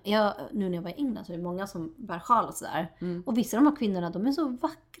 nu när jag var i England så är det många som bär sjal och sådär. Och vissa av de här kvinnorna, de är så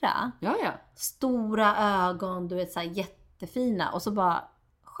vackra. Ja. Stora ögon, du vet, så här jättefina. Och så bara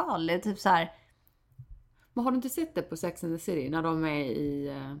sjal, det är typ så här. Men har du inte sett det på Sex and the City när de är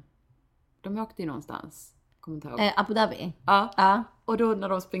i... De åkte ju någonstans. Kommer inte ihåg. Abu Dhabi? Ja. Och då när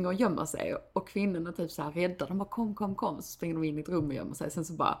de springer och gömmer sig och kvinnorna typ så här räddar, de bara kom. Så springer de in i ett rum och gömmer sig. Sen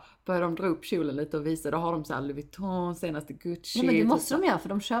så bara börjar de dra upp kjolen lite och visa. Då har de så här Louis Vuitton, senaste Gucci. Ja, men det måste de göra för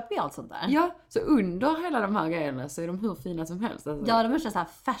de köper ju allt sånt där. Ja, så under hela de här grejerna så är de hur fina som helst. Alltså. Ja, de är så här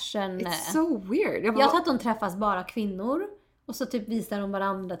fashion. It's so weird. Jag tror att de träffas bara kvinnor. Och så typ visar de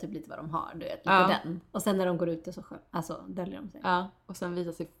varandra typ lite vad de har, du vet. Lite den. Och sen när de går ut så döljer de sig. Ja, och sen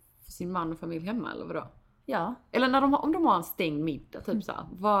visar sig för sin man och familj hemma, eller vadå? Ja. Eller när om de har en stängd middag, typ så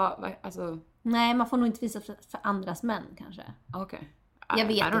här. Alltså... Nej, man får nog inte visa för andras män kanske. Okej. Jag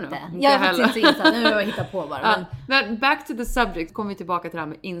vet inte. Jag vet inte så insatt. Nu har jag hittat på bara. Men back to the subject. Kommer vi tillbaka till det här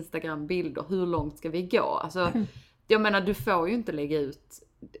med Instagram-bilder. Hur långt ska vi gå? Alltså, jag menar, du får ju inte lägga ut...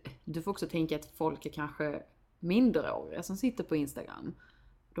 Du får också tänka att folk är kanske minderåriga som sitter på Instagram.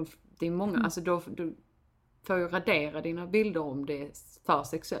 Det är många... Alltså, du får ju radera dina bilder om det är för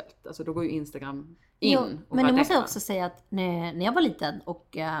sexuellt. Alltså, då går ju Instagram in och men radera. nu måste jag också säga att när jag var liten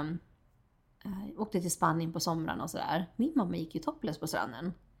och... åkte till Spanien på somrarna och sådär. Min mamma gick ju topless på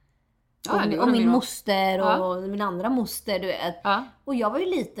stranden. Och min moster och min andra moster, du vet. Och jag var ju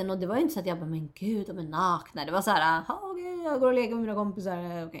liten och det var ju inte så att jag bara, men gud, de är nakna. Det var så här, okej, jag går och leker med mina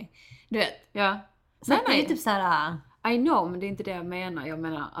kompisar, okej. Du vet. Ja. Så det är ju typ så här... I know, men det är inte det jag menar. Jag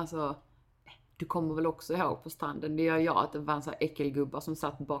menar, alltså... Du kommer väl också ihåg på stranden, det gör jag, att det var en så här äckelgubbar som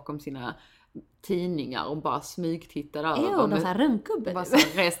satt bakom sina tidningar och bara smygtittade över. Jo, de så här runkgubbar. Bara så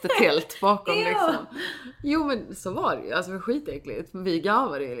här reste tält bakom liksom. Jo, men så var det ju. Alltså det var skitäckligt. Vi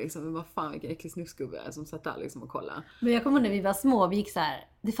garvade ju liksom. Men vad fan, vilka äcklig snuskgubbe som satt där liksom och kollade. Men jag kommer ihåg när vi var små, vi gick så här.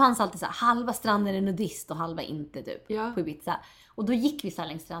 Det fanns alltid så här, halva stranden är nudist och halva inte typ. På Ibiza. Och då gick vi så här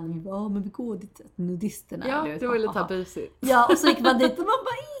längs stranden och vi bara, men vi går dit nudisterna. Ja, det var ju lite busigt. Ja, och så gick man dit och man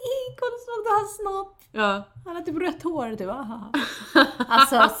bara, kolla så du har snopp. Ja. Han har typ rött hår typ.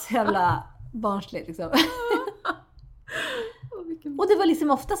 Alltså så jävla barnsligt liksom. Och det var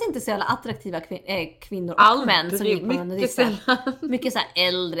liksom oftast inte så jävla attraktiva kvinnor och män som gick på nudister. Mycket så här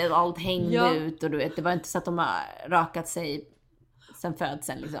äldre och allt hängde ut och du vet, det var inte så att de har rakat sig sen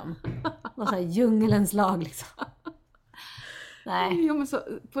födseln liksom. Det var så här djungelens lag liksom. Nej. Jo, men så,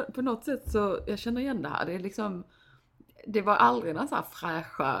 på något sätt så, jag känner igen det här. Det är liksom, det var aldrig någon så här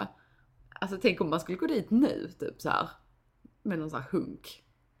fräscha, alltså tänk om man skulle gå dit nu typ så här med någon så här hunk.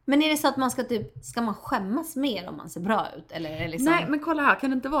 Men är det så att man ska man skämmas mer om man ser bra ut? Eller är det liksom... Nej, men kolla här, kan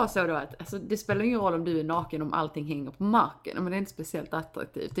det inte vara så då att alltså, det spelar ingen roll om du är naken om allting hänger på marken. Men det är inte speciellt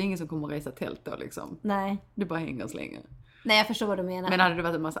attraktivt. Det är ingen som kommer att resa tält då liksom. Nej. Du bara hänger så länge. Nej, jag förstår vad du menar. Men hade det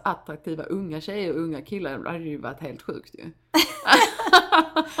varit en massa attraktiva unga tjejer och unga killar, då hade det ju varit helt sjukt ju.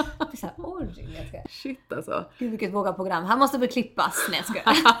 Det är så här, org. Shit alltså. Gud, vilket vågat-program. Han måste väl klippas. Nej, jag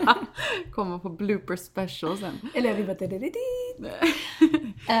ska. Kommer på blooper special sen. Eller vi bara...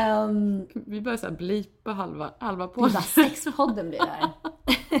 Vi börjar så här blipa halva på. Det var sexpodden blir det här.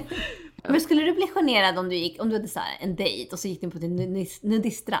 Men skulle du bli generad om du hade så här en dejt och så gick du på din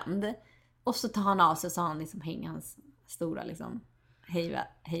nudiststrand och så tar han av sig så har han liksom hänger hans stora liksom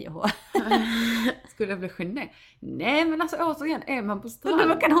hej och hå. Skulle jag bli generad? Nej, men alltså återigen, är man på strand.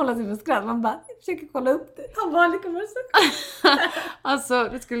 Man kan hålla sig på skratt. Man bara försöker kolla upp det. Han bara liksom alltså,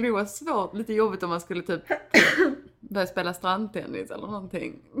 det skulle nog vara svårt, lite jobbigt om man skulle typ börja spela strandtennis eller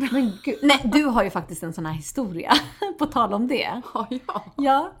någonting. Men gud, nej, du har ju faktiskt en sån här historia på tal om det.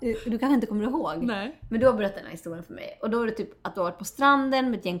 Ja, du kanske inte kommer ihåg. Nej. Men du har berättat den här historien för mig. Och då var det typ att du har varit på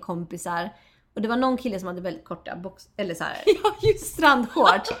stranden med ett gäng kompisar. Och det var någon kille som hade väldigt korta eller så här,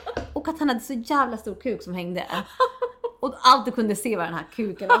 strandshorts. Och att han hade så jävla stor kuk som hängde. Och allt du kunde se var den här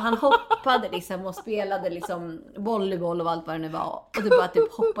kuken. Och han hoppade liksom och spelade liksom volleyboll och allt vad det nu var. Och det bara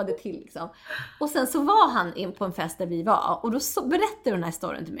typ hoppade till liksom. Och sen så var han in på en fest där vi var. Och då berättade den här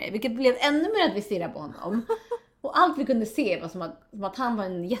storyn till mig. Vilket blev ännu mer att vi stirrade på honom. Och allt vi kunde se var som att han var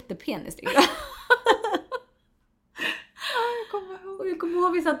en jättepenis liksom. Jag kommer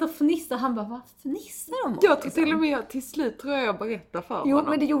ihåg vi satt och fnissade och han bara, vad fnissar de om? Jag tror till och med till slut tror jag berättar för honom. Jo,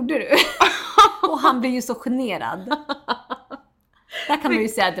 men det gjorde du. Och han blev ju så generad. Där kan man ju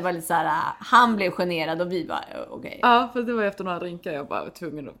säga att det var lite så här, han blev generad och vi bara, okej. Ja, för det var efter några drinkar jag bara var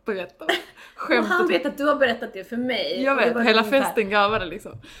tvungen att berätta. Och han vet att du har berättat det för mig. Jag vet, hela festen garvade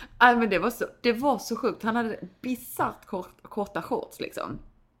liksom. Nej, men det var så sjukt. Han hade bisarrt korta shorts liksom.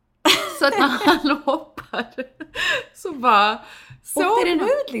 Så att när han hoppade så bara... Åkte den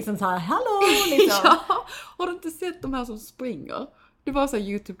ut liksom så här, hallå liksom. Ja, har du inte sett de här som springer? Det var så här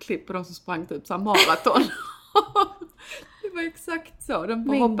YouTube-klipp på de som sprang typ så här maraton. Det var exakt så, den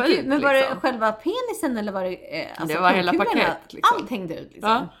bara hoppade ut. Men var liksom. Det själva penisen eller var det... Alltså, det var hela paket liksom. Allt hängde ut liksom.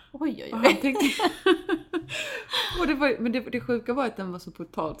 Ja. Oj. Och men det sjuka var att den var så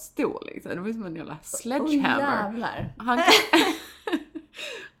totalt stor liksom. Det var som en jävla sledgehammer.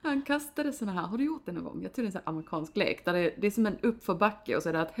 Han kastade såna här, har du gjort det någon gång? Jag tror det är en sån här amerikansk lek där det är som en uppförbacke och så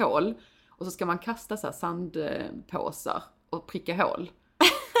är det ett hål. Och så ska man kasta så här sandpåsar och pricka hål.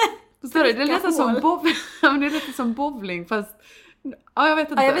 Så det är lite som det är lite som bowling fast ja, jag vet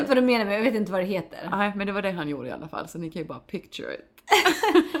inte. Ja, jag vet vad du menar men jag vet inte vad det heter. Nej, men det var det han gjorde i alla fall så ni kan ju bara picture it.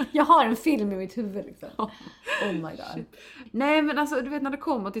 Jag har en film i mitt huvud liksom. Oh my god. Shit. Nej, men alltså du vet när det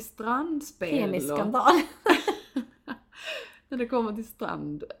kommer till strandspel penisskandal. När det kommer till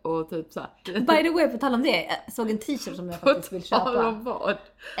strand och typ så här. By the way, på tal om det, jag såg en t-shirt som jag faktiskt vill köpa. Vad?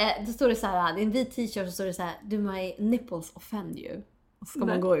 Då står det så här, det är en vit t-shirt och så står det så här, do my nipples offend you? Och så ska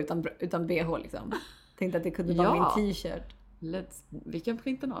man gå utan BH liksom. Tänkte att det kunde vara min t-shirt. Vi kan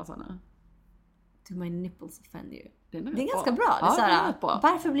printa några sådana. Do my nipples offend you? Det är bra. ganska bra. Det är så här, bra.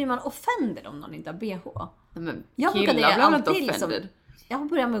 Varför blir man offended om någon inte har BH? Men jag killar blir inte offended. Liksom, jag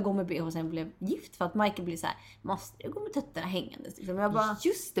började med att gå med BH och sen blev gift för att Michael blir så här, måste jag gå med tuttarna hängandes? Liksom. Jag bara,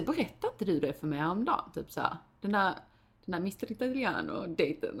 just det, berättade inte du det för mig häromdagen? Typ så här, den där Mr.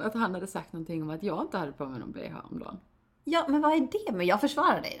 Italiano-dejten, att han hade sagt någonting om att jag inte hade på mig någon BH häromdagen. Ja, men vad är det? Men jag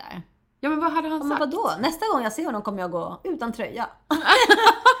försvarar dig där. Ja, men vad hade han sagt? Men vadå? Nästa gång jag ser honom kommer jag gå utan tröja.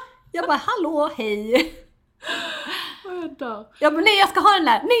 Jag bara, hallå, hej. Ja, men nej, jag ska ha den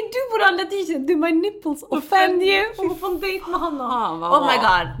där. Nej, du borde ha den där t-shirten. Do my nipples offend you? Och få en dejt med honom. Oh my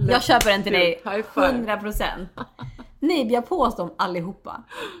god, jag köper den till dig 100%. Nej, vi har på oss dem allihopa.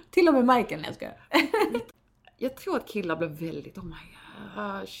 Till och med Michael när jag ska. Jag tror att killar blev väldigt, oh my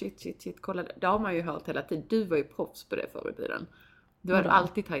god, shit, kolla. Det har man ju hört hela tiden. Du var ju proffs på det förr i tiden. Du hade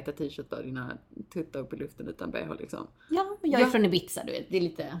alltid tajta t-shirtar och dina tuttar upp i luften utan BH liksom. Ja, men jag är från Ibiza, du vet. Det är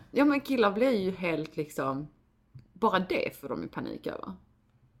lite... Ja, men killar blir ju helt liksom... Bara det för dem i panik över.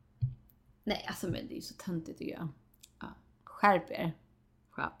 Nej, alltså men det är ju så töntigt tycker jag. Ja. Skärp er.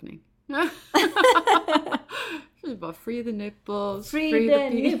 Skärpning. Vi bara free the nipples. Free the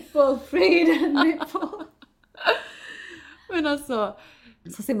nipple. Men alltså...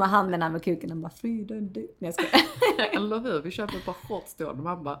 Så ser man händerna med kuken och bara free the nipple. Nej, jag ska... Eller hur? Vi köper ett par shorts då och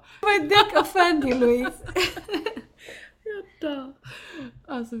man bara... My dick offend you, Louise.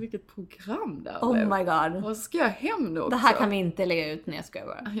 Alltså vilket program där. Oh my god. Och ska jag hem nu också? Det här kan vi inte lägga ut när jag ska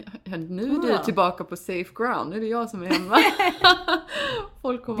bara. Ja, nu är du tillbaka på safe ground. Nu är det jag som är hemma.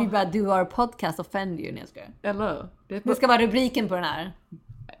 Folk kommer... Vi bara do our podcast offend you när jag ska. Eller det ska vara rubriken på den här.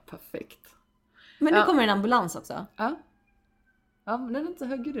 Perfekt. Men nu kommer en ambulans också. Ja. Ja, men den är inte så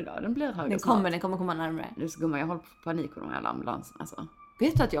hög idag. Den blir hög. Den kommer komma närmare. Nu ska man, jag håller på panik på de här ambulansen. Alltså.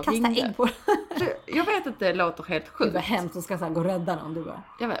 Vet du att jag kasta ringde? Ägg på. Jag vet att det låter helt sjukt. Det var hemskt och ska så här gå och rädda någon. Du bara.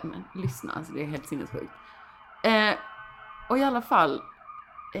 Jag vet, men lyssna. Alltså, det är helt sinnessjukt. Och i alla fall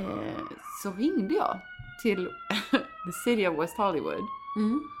så ringde jag till the city of West Hollywood.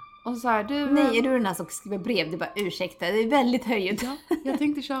 Mm. Och så här, du... Nej, är du den här som skriver brev? Du bara, ursäkta, det är väldigt höjt. Ja, jag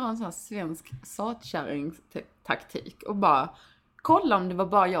tänkte köra en sån här svensk satkärringstaktik och bara kolla om det var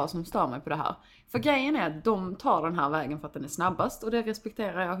bara jag som stör mig på det här. För grejen är att de tar den här vägen för att den är snabbast och det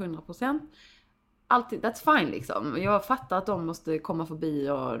respekterar jag 100%. Alltid, that's fine liksom. Jag fattar att de måste komma förbi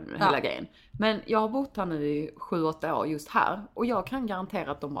och hela grejen. Men jag har bott här nu i 7-8 år just här och jag kan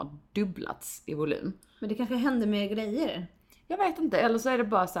garantera att de har dubblats i volym. Men det kanske händer mer grejer. Jag vet inte, eller så är det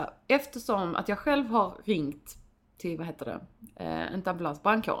bara så här, eftersom att jag själv har ringt till, inte ambulans,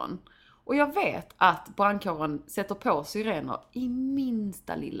 brandkåren. Och jag vet att brandkåren sätter på sirener i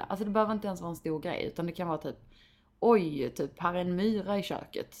minsta lilla. Alltså det behöver inte ens vara en stor grej, utan det kan vara typ, typ här är en myra i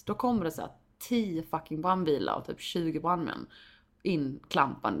köket. Då kommer det så här 10 fucking brandbilar och typ 20 brandmän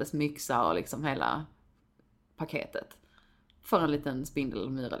inklampandes myxar och liksom hela paketet. För en liten spindel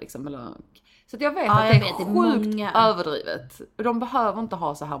eller myra liksom, eller... Så att jag vet att det är sjukt överdrivet. De behöver inte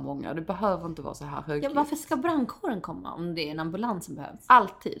ha så här många. Det behöver inte vara så här högt. Ja, varför ska brandkåren komma om det är en ambulans som behövs?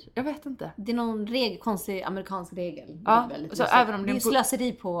 Alltid. Jag vet inte. Det är någon konstig amerikansk regel. Ja, så även om det är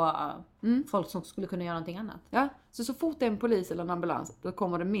slöseri på folk som skulle kunna göra någonting annat. Ja, så fort det är en polis eller en ambulans då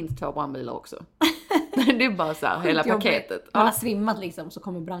kommer det minst 2 brandbilar också. Det är bara så här, hela paketet. Man har svimmat liksom, så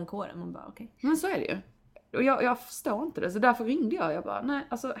kommer brandkåren. Man bara okej. Men så är det ju. Och jag förstår inte det. Så därför ringde jag. Jag bara, nej,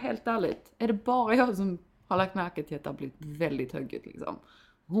 alltså helt ärligt. Är det bara jag som har lagt märke till att det har blivit väldigt högljutt liksom?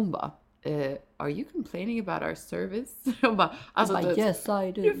 Hon bara, are you complaining about our service? Jag bara, alltså, yes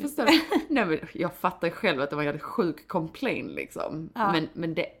I do. Du förstår. Nej, men jag fattar själv att det var en sjuk complain liksom. Ja.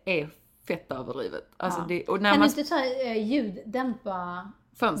 Men det är fett överdrivet. Alltså, det, och när kan du inte ta ljuddämpa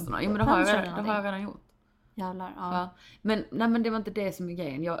fönsterna? Jo, men det har jag redan gjort. Jävlar, ja. Men det var inte det som är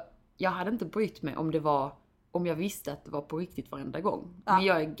grejen. Jag hade inte brytt mig om jag visste att det var på riktigt varenda gång. Ja. Men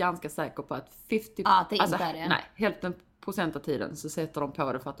jag är ganska säker på att 50%, det är inte det. Nej, hälften procent av tiden så sätter de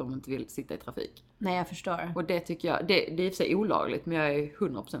på det för att de inte vill sitta i trafik. Nej, jag förstår. Och det tycker jag, det är i och för sig olagligt, men jag är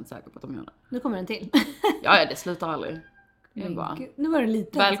 100% säker på att de gör det. Nu kommer den till. Ja, det slutar aldrig. Bara, nu var det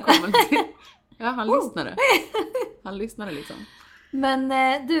lite. Välkommen till. Ja, han lyssnade. Han lyssnade liksom. Men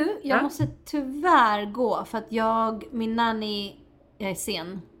jag måste tyvärr gå för att min nanny, jag är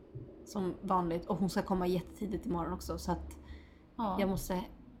sen som vanligt och hon ska komma jättetidigt imorgon också, så att jag måste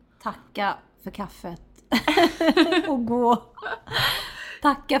tacka för kaffet och gå.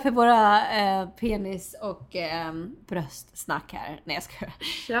 Tacka för våra penis och bröstsnack här. Nej, jag ska.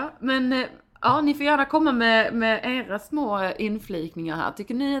 Ja, men ni får gärna komma med era små inflikningar här.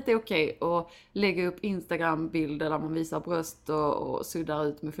 Tycker ni att det är okej att lägga upp Instagram-bilder där man visar bröst och suddar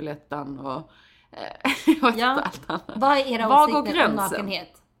ut med filettan och allt annat? Vad är era åsikter om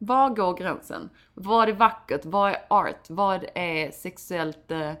nakenhet? Var går gränsen? Vad är vackert? Vad är art? Vad är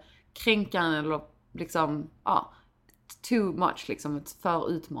sexuellt kränkande eller liksom, too much, liksom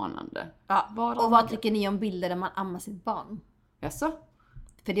för utmanande? Ja, och vad tycker ni om bilder där man ammar sitt barn? Jaså?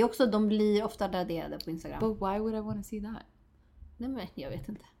 För det är också, de blir ofta raderade på Instagram. But why would I want to see that? Nej, men jag vet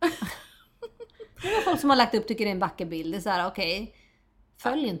inte. Det är folk som har lagt upp tycker det är en vacker bild. Det är så här, okej.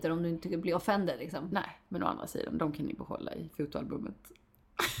 Följ inte om du inte tycker bli offended liksom. Nej, men å andra sidan, de kan ni behålla i fotoalbumet.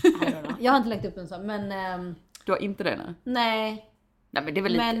 Jag har inte lagt upp en sån, men... Du har inte det, nej? Nej, men det är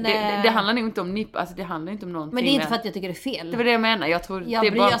väl lite, det handlar nog inte om alltså det handlar inte om någonting. Men det är inte för att jag tycker det är fel. Det var det jag menar, jag tror det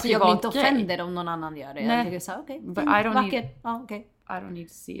är bara jag blir inte offended om någon annan gör det. Nej. Jag tycker så okej. I don't need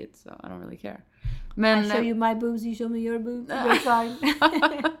to see it, so I don't really care. Men, I show you my boobs, you show me your boobs. You're fine.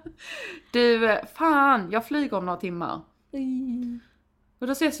 Du, fan, jag flyger om några timmar. Och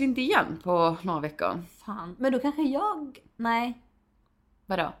då ses vi inte igen på några veckor. Fan, men då kanske nej.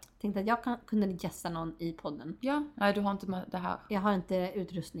 Vadå? Tänkte att jag kunde gästa någon i podden. Ja, nej, du har inte med det här. Jag har inte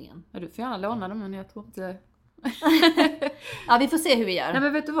utrustningen. Ja, du får gärna låna den, men jag tror inte... Ja, vi får se hur vi gör. Nej,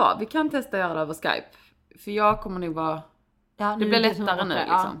 men vet du vad? Vi kan testa att göra det över Skype. För jag kommer nog vara... Ja, det blir lättare nu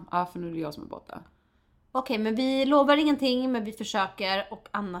liksom. Ja, för nu är det jag som är borta. Okej, men vi lovar ingenting, men vi försöker. Och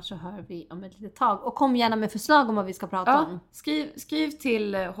annars så hör vi om ett litet tag. Och kom gärna med förslag om vad vi ska prata om. Skriv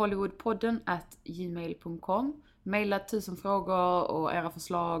till hollywoodpodden@gmail.com. Maila 1000 frågor och era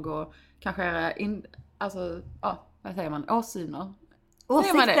förslag och kanske era vad säger man? Åsyner.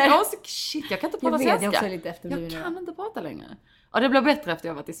 Åsikter. Shit, jag kan inte prata svenska. Jag kan inte prata längre. Ja, det blir bättre efter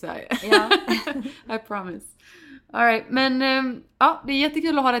jag varit i Sverige. Ja. I promise. All right, men det är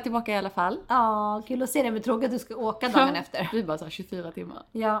jättekul att ha dig tillbaka i alla fall. Ja, kul att se dig, men tråkigt att du ska åka dagen efter. Det är bara så här 24 timmar.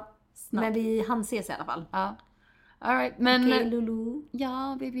 Ja, snabbt. Men vi hann ses i alla fall. Ja. All right, men okej, Lulu.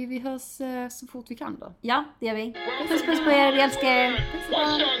 Ja, vi hörs så fort vi kan då. Ja, det gör vi. Puss på er, vi älskar er.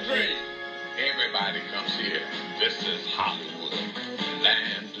 What's your dream? Everybody comes here. This is Hollywood,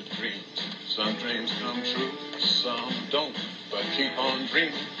 land of dreams. Some dreams come true, some don't. But keep on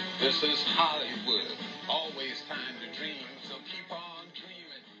dreaming. This is Hollywood. Always time to dream, so keep on.